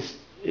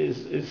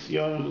is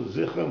Yom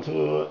Zichron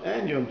Teruah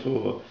and Yom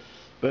Teruah,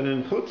 but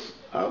in Chutz,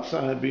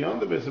 outside, beyond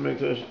the Beis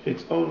HaMikdash,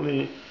 it's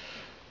only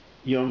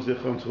Yom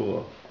Zichron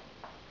Teruah.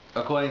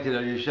 According to the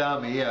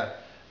Yerushalmi, yeah.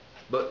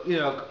 But,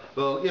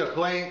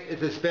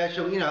 it's a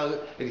special,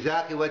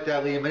 exactly what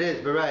that limud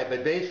is, but right.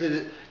 But basically,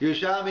 the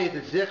Yerushalmi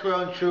is that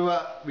Zichron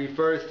Trua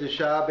refers to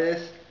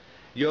Shabbos,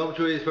 Yom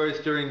Trua refers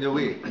during the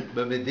week,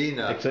 but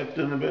Medina. Except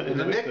in the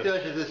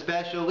Mikdash is a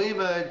special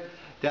limud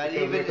that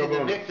because even in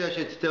the Mikdash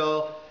it's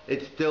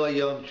still a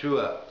Yom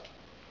Trua.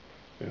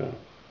 Yeah.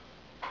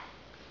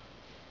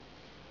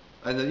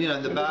 And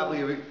the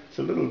Babli. It's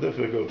a little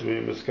difficult to be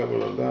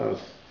miskabel on that.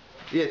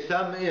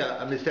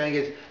 I'm just saying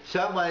is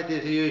someone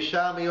is the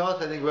Yerushalmi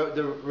also. I think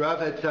the Rav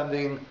had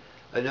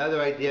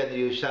another idea in the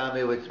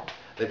Yerushalmi, which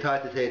it's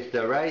hard to say it's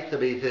the right,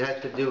 but it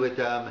has to do with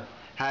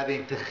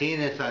having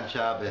techinas on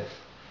Shabbos.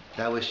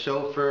 That was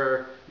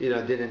shofar,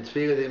 didn't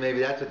tefillah. Maybe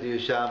that's what the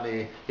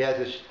Yerushalmi.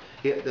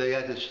 he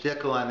has a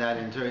shtickle on that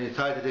in turn. It's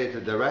hard to say it's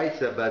a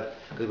deraisa, but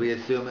because we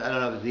assume, I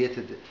don't know if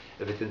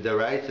it's a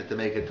deraisa to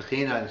make a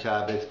techina on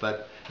Shabbos,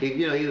 but he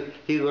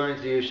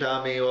learns the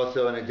Yerushalmi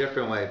also in a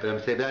different way. But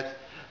I'm saying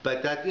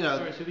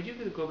Sorry, so would you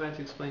go back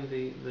to explain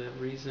the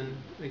reason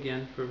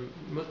again for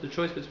the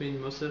choice between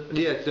Musaf and...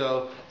 Yeah,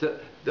 so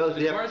those...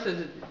 The Gemara says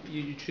that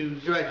you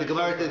choose... Right, the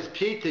Gemara says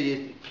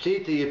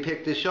Pshita, you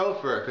pick the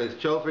shofar, because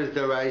shofar is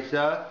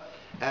deraisa,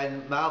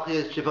 and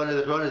Malchus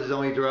Shifona Zechronos is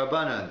only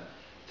Durabanan.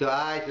 So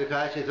the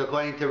Kashi is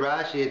according to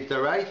Rashi, it's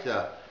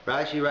deraisa.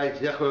 Rashi writes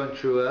Zechron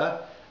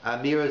Trua,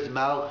 Amiras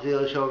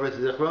Malchus shofar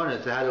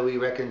Zechronos. So how do we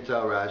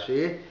reconcile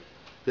Rashi?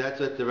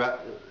 That's what the Rav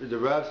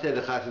said.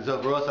 The Chassidus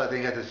Sofer also, I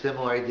think, has a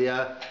similar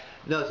idea.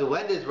 No, so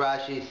when does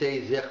Rashi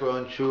say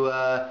Zichron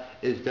Trua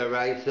is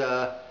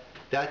deraisa?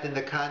 That's in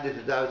the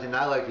context that I was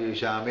not like the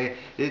Yerushalmi.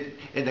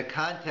 In the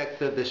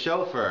context of the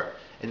shofar.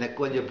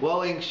 When you're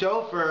blowing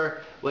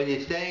shofar, when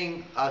you're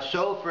saying a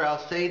shofar al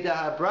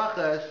Seidah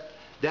HaBrachas,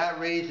 that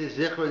raises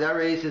Zichron, that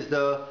raises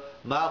the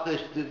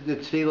Malchus, the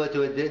Tefillah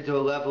to a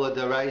level of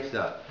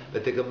deraisa.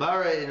 But the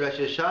Gemara in Rosh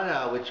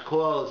Hashana, which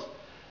calls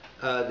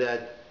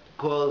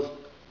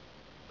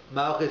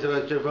Malchus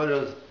of Shofar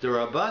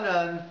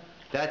Durabanan,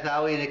 that's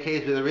how in a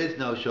case where there is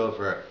no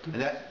shofar.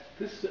 And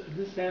this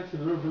answer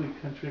really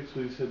contradicts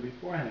what he said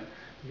beforehand,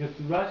 because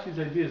Rashi's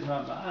idea is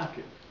not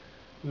ma'akiv.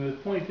 The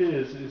point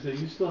is that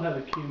you still have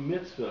a key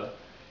mitzvah,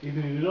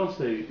 even if you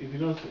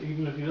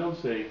don't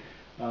say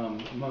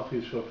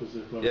Malchus Shofar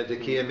Zichron. You have the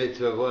key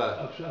mitzvah of what?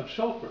 Of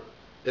shofar.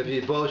 If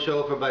you blow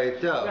shofar by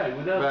itself. Right,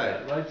 without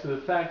that, right? So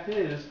the fact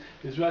is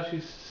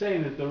Rashi's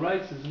saying that the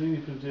rights is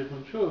leading from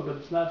Zichron Trua, but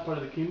it's not part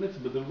of the key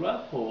mitzvah. But the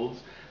Rav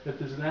holds that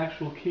there's an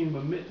actual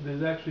kiyum,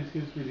 there's actually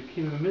seems to be the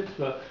kiyum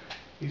mitzvah.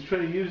 He's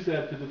trying to use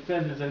that to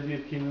defend his idea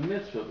of kiyum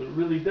mitzvah, but it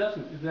really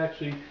doesn't. It's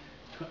actually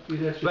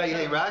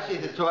right.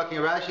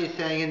 Rashi is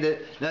saying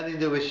nothing to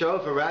do with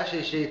shofar.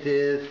 Rashi's sheet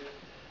is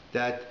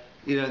that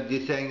you're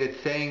saying that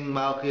saying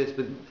Malchus,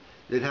 but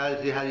then how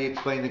do you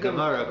explain the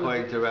Gemara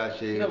according to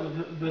Rashi? No,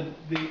 but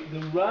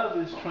the Rav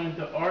is trying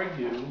to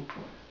argue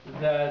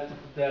that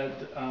there's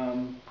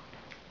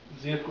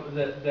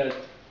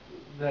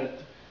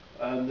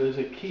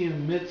a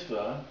kiyum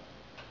mitzvah,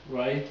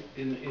 right?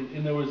 In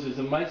other words, there's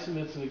a ma'aseh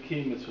mitzvah and a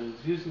kiyum mitzvah.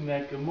 He's using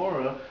that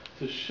Gemara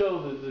to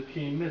show that there's a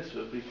kiyum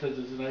mitzvah because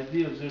there's an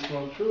idea of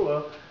Zichron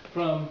Trua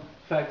from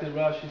the fact that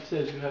Rashi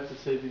says you have to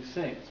say these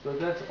things. But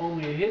that's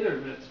only a hitter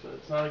mitzvah.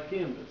 It's not a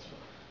kiyum mitzvah.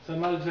 So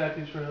I'm not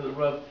exactly sure how the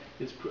Rav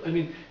is.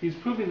 He's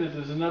proving that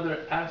there's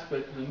another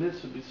aspect of the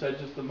mitzvah besides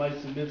just the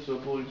ma'aseh mitzvah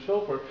of blowing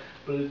shofar.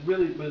 But it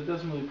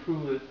doesn't really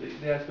prove that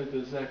the aspect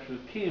is actually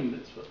kiyum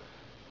mitzvah.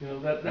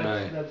 That's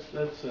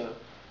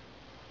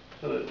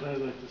what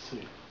I'd like to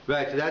see.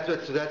 Right. So that's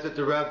what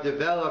the Rav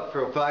developed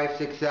for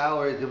 5-6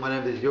 hours in one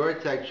of his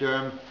Yortzeit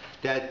Sherm,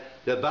 that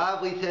the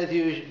Bavli says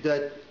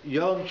that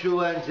Yom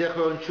Trua and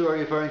Zichron Trua are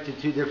referring to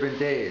two different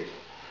days.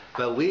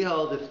 But we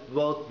hold it's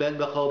both Ben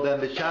B'chol, Ben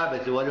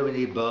B'Shabbat. So what do we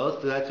need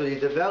both? So that's what he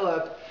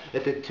developed,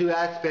 that the two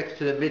aspects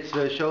to the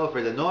mitzvah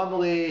shofar. That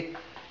normally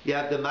you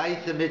have the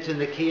ma'aseh mitzvah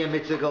and the kiyum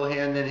mitzvah go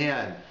hand in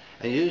hand.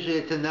 And usually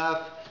it's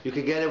enough, you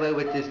can get away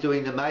with just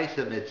doing the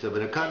ma'aseh mitzvah. But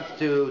when it comes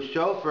to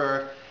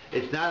shofar,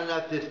 it's not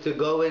enough just to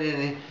go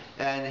in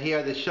and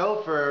hear the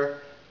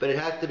shofar, but it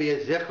has to be a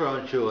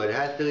zichron trua. It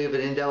has to leave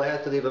an indel, it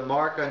has to leave a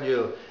mark on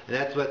you. And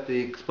that's what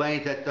he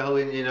explains, that's the whole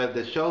Indian of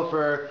the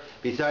shofar.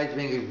 Besides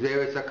being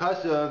exeris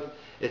hakasuv,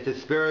 it's a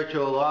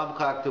spiritual alarm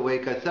clock to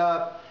wake us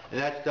up. And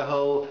that's the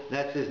whole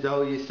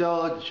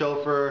yisod,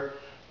 shofar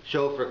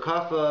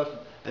kafaf.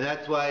 And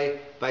that's why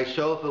by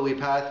shofar we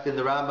pass in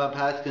the Rambam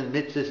pass in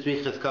mitzvah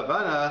strichas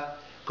kavana,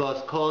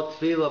 because called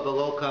tefillah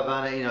below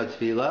kavana ino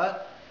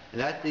tefillah.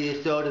 And that's the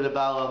yisod of the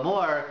Baal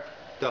Amor.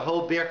 The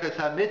whole Birkas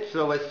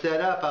HaMitzvah was set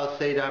up, I'll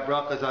say that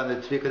brachas on the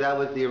tefillah, because that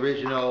was the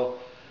original,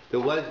 that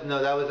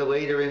was a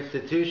later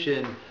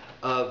institution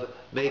of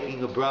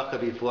making a bracha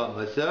before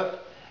Musaf.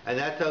 And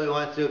that's how he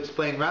wants to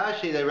explain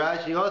Rashi, that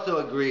Rashi also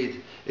agrees.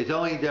 It's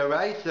only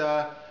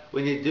deraisa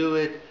when you do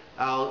it,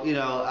 I'll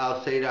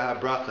say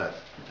that brachas.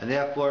 And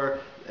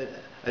therefore,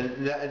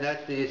 and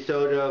that's the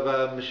yisod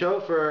of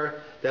shofar,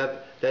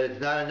 that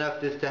it's not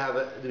enough just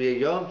to be a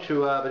Yom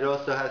Trua, but it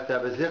also has to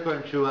have a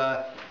Zichron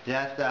Trua. It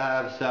has to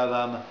have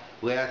some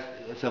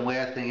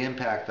lasting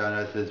impact on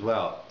us as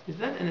well. Is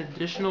that an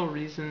additional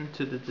reason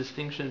to the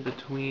distinction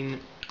between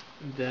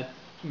that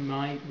you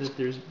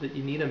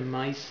need a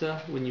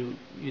ma'aseh when you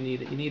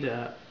need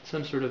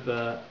some sort of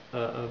a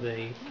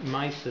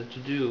ma'aseh to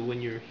do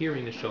when you're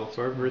hearing the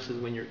shofar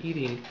versus when you're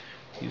eating?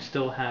 You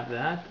still have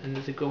that, and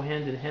does it go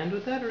hand in hand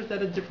with that, or is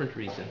that a different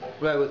reason?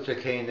 Right, with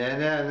Shekhin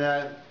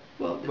and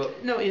well,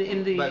 no,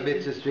 in the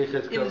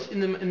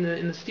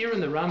steer in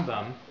the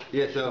Rambam.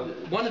 Yeah, so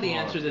one of the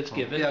answers that's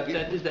given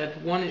is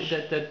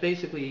that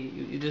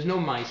basically there's no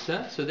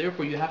ma'aseh, so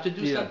therefore you have to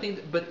do something.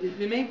 But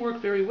it may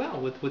work very well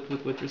with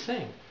what you're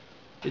saying.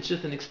 It's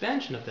just an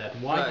expansion of that.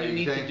 Why do you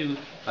need to do?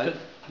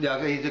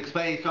 He's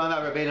explaining. He's talking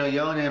about Rabbeinu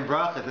Yonah and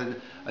brachas.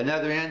 And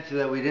another answer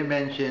that we didn't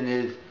mention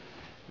is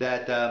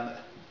that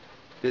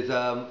there's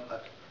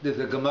there's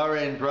a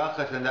Gemara in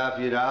Brachas and Daf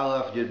Yud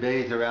Aleph, Yud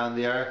Beis around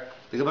there.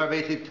 The Gemara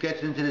basically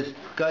gets into this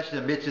discussion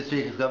of mitzvah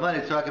strichas kavanah.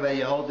 It's talking about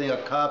you holding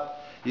a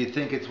cup, you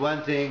think it's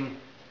one thing,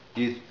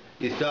 you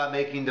start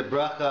making the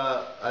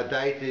bracha a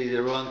daiti,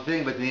 the wrong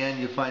thing, but in the end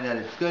you find out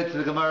it's good. So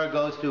the Gemara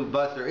goes to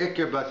Basar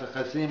Ikr, Basar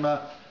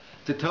Chasima.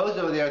 To Toz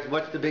over there,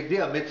 what's the big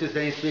deal? Mitzvah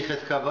saying strichas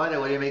kavanah,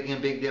 what are you making a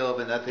big deal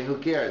over nothing? Who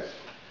cares?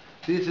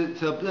 So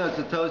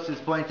Toz is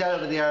pointing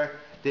out over there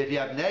that if you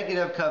have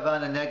negative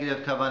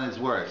kavanah is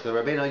worse. So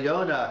Rabbeinu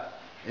Yonah,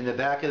 in the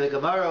back of the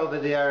Gemara over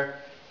there,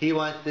 he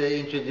wants to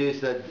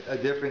introduce a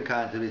different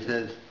concept.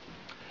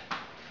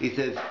 He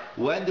says,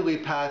 when do we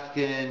pass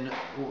in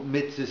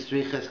mitzvah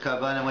strichas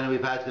kavanah? When do we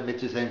pass in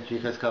mitzvah saying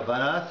strichas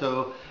kavanah?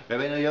 So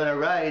Rabbeinu Yonah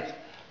writes,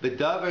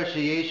 "B'davar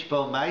sheyesh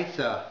bo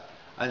ma'isa,"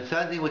 on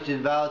something which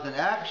involves an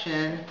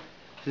action.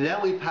 So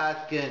then we pass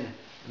in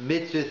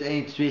mitzvahs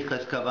ain't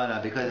strichas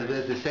kavanah, because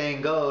as the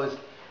saying goes,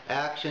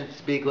 actions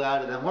speak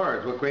louder than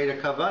words. With greater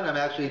kavanah, I'm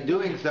actually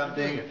doing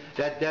something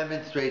that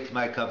demonstrates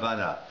my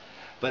kavanah.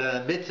 But on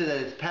a mitzvah that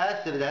is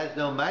passive, that has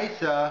no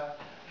ma'isa,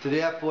 so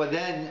therefore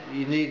then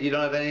you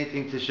don't have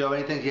anything to show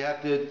anything. You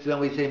have to, so then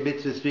we say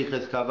mitzvah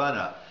strichas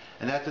kavanah.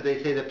 And that's what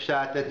they say, the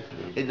pshat that's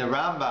in the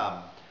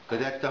Rambam, because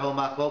that's the whole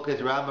machlokas,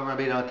 Rambam,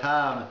 Rabbeinu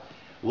Tam.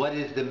 What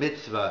is the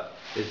mitzvah?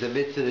 Is the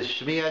mitzvah the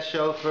shmiya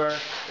shofar?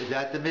 Is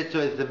that the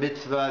mitzvah? Is the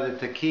mitzvah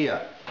the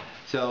tekiah?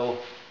 So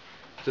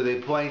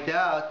they point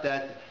out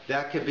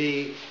that could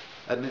be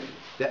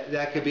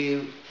that could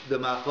be the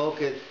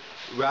machlokas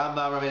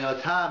Rambam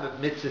Rabbeinu Tam of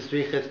mitzvah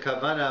strichas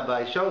kavanah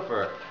by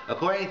shofar.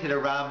 According to the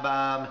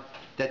Rambam,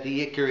 that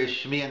the ikar is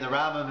shmi, and the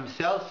Rambam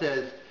himself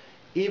says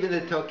even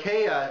the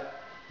tokeya,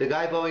 the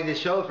guy blowing the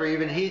shofar,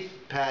 even he's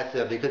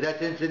passive because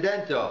that's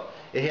incidental.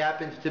 It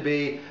happens to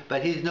be,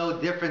 but he's no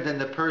different than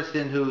the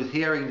person who's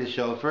hearing the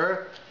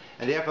shofar,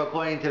 and therefore,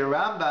 according to the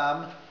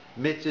Rambam,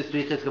 mitzvah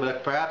strichas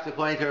kavanah. Perhaps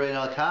according to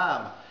Rabbeinu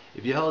Tam,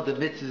 if you hold the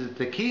mitzvahs of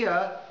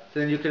tekiah,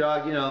 then you could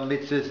argue,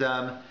 mitzvahs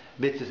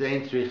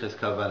ain't strichas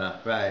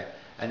kavanah, right?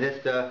 And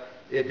just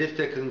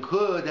to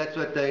conclude, that's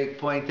what they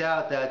point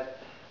out, that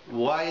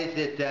why is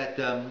it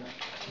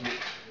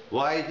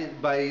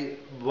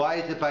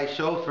by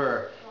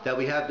shofar that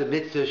we have the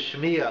mitzvah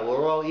shmiya?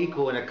 We're all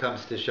equal when it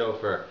comes to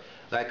shofar,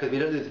 like, because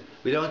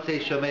we don't say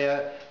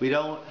shomea,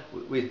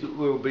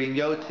 we're being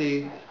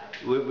yotzi,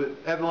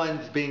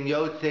 everyone's being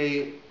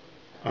yotzi.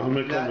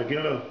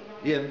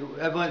 Yeah,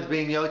 everyone's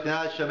being yotzi,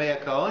 not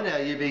shomea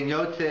kaona. You're being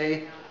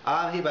yotzi.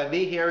 By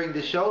me hearing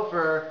the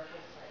shofar.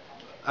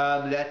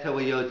 That's how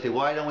we yotze.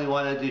 Why don't we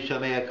want to do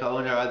Shomei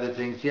HaKaon or other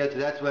things? Yeah, so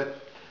that's what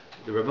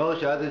the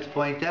Ramosh, others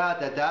point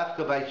out, that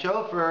dafka by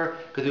shofar,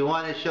 because we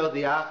want to show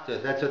the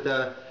achdus. That's what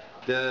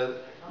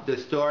the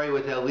story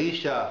with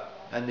Elisha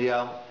and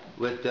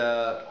with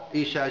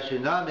Isha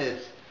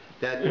Shunamis,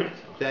 that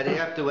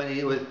after when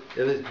it was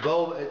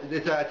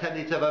it's a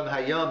Tanitzavam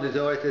Hayom, the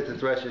Zohar says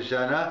it's Rosh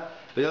Hashana,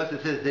 but it also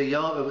says the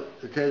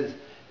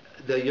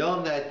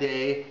Yom that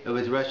day, it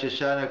was Rosh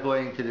Hashana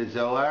according to the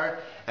Zohar,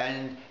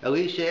 and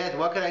Elisha asked,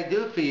 what can I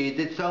do for you? You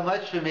did so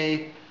much for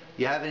me.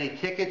 You have any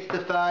tickets to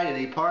fight?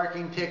 Any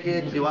parking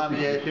tickets? You want me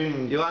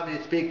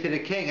to speak to the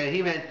king? And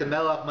he meant the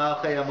Melech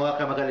Malchei HaMelech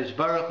HaMakadosh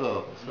Baruch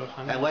Hu.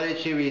 And what did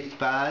she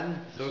respond?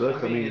 All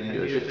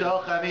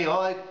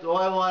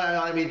I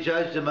want to be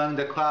judged among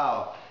the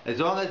cloud. As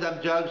long as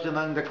I'm judged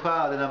among the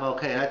cloud, then I'm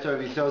okay. And that's what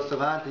Rabbi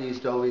Selevan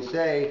used to always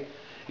say.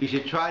 You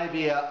should try to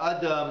be a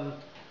Adam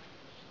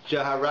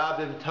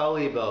Shaharabim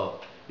Tolibo.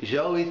 You should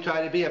always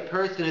try to be a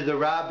person who the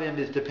Rabbim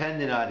is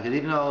dependent on. Because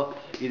even though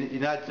you're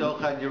not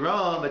Zoch on your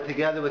own, but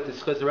together with the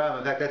Schus Rabbim.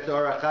 In fact, that's the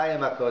Orach Chaim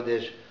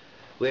HaKodesh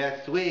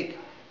last week,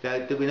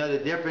 that we know the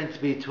difference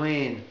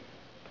between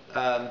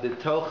the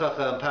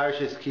Tochacha and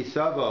Parashas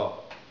Kisavo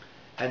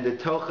and the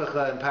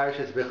Tochacha and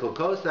Parashas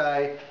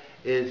Bechukosai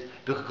is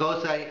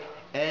Bechukosai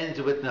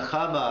ends with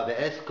Nechama, the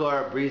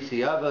Eskor, Brisi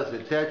Avos,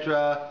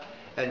 etc.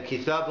 And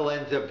Kisavo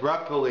ends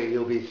abruptly.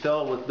 You'll be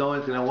sold with no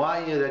one's going to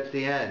want you. That's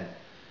the end.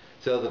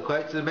 So the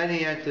question,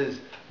 many answers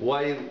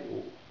why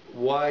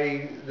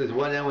there's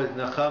one end with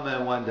Nechama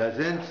and one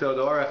doesn't. So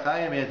the Orach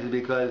Chaim answers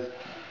because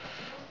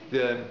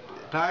the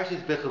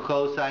Parashas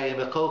Bechukosai and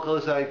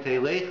Bechukosai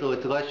Teilechu,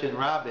 it's Lashon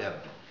Rabbim.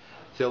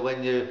 So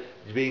when you're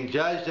being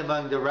judged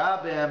among the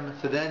Rabbim,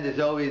 so then there's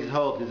always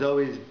hope. There's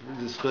always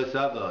the Schus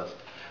Avos.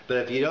 But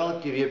if you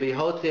be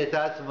Hotzei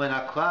Tatzim when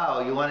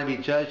Aklal, you want to be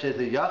judged as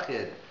a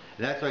Yachid.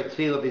 And that's why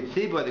Tefillah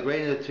B'tzibur, the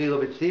greatness of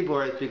Tefillah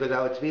B'tzibur is because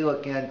our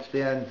Tefillah can't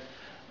stand,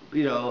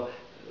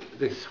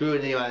 the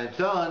scrutiny on its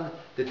own,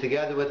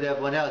 together with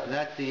everyone else. And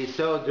that's the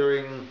Yisod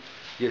during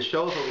your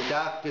shofar. We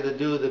have to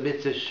do the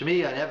mitzvah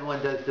Shmiya, and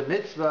everyone does the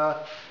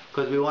mitzvah,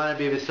 because we want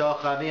to be V'soch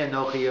Chami and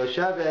Nochi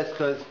Yosheves,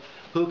 because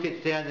who could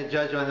stand the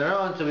judgment on their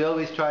own? So we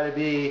always try to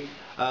be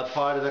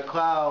part of the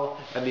cloud,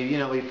 and be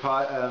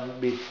part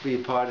of the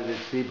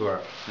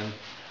tzibur. And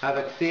have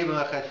a tzibur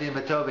achasim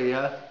atova,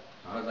 yeah?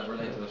 How does that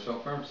relate to the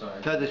shofar? I'm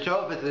sorry. So the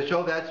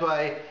shofar, that's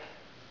why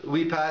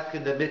we pass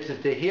in the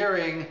mitzvahs to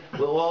hearing.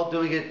 We're all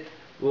doing it.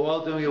 We're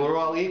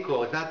all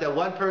equal. It's not that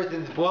one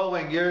person's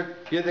blowing, you're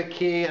the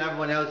key, and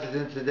everyone else is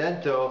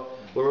incidental.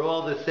 we're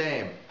all the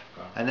same.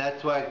 And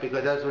that's why,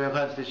 because that's when it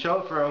comes to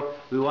shofar,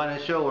 we want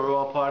to show we're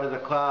all part of the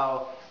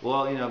klal,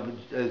 well,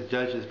 as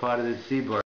judges part of the tzibur.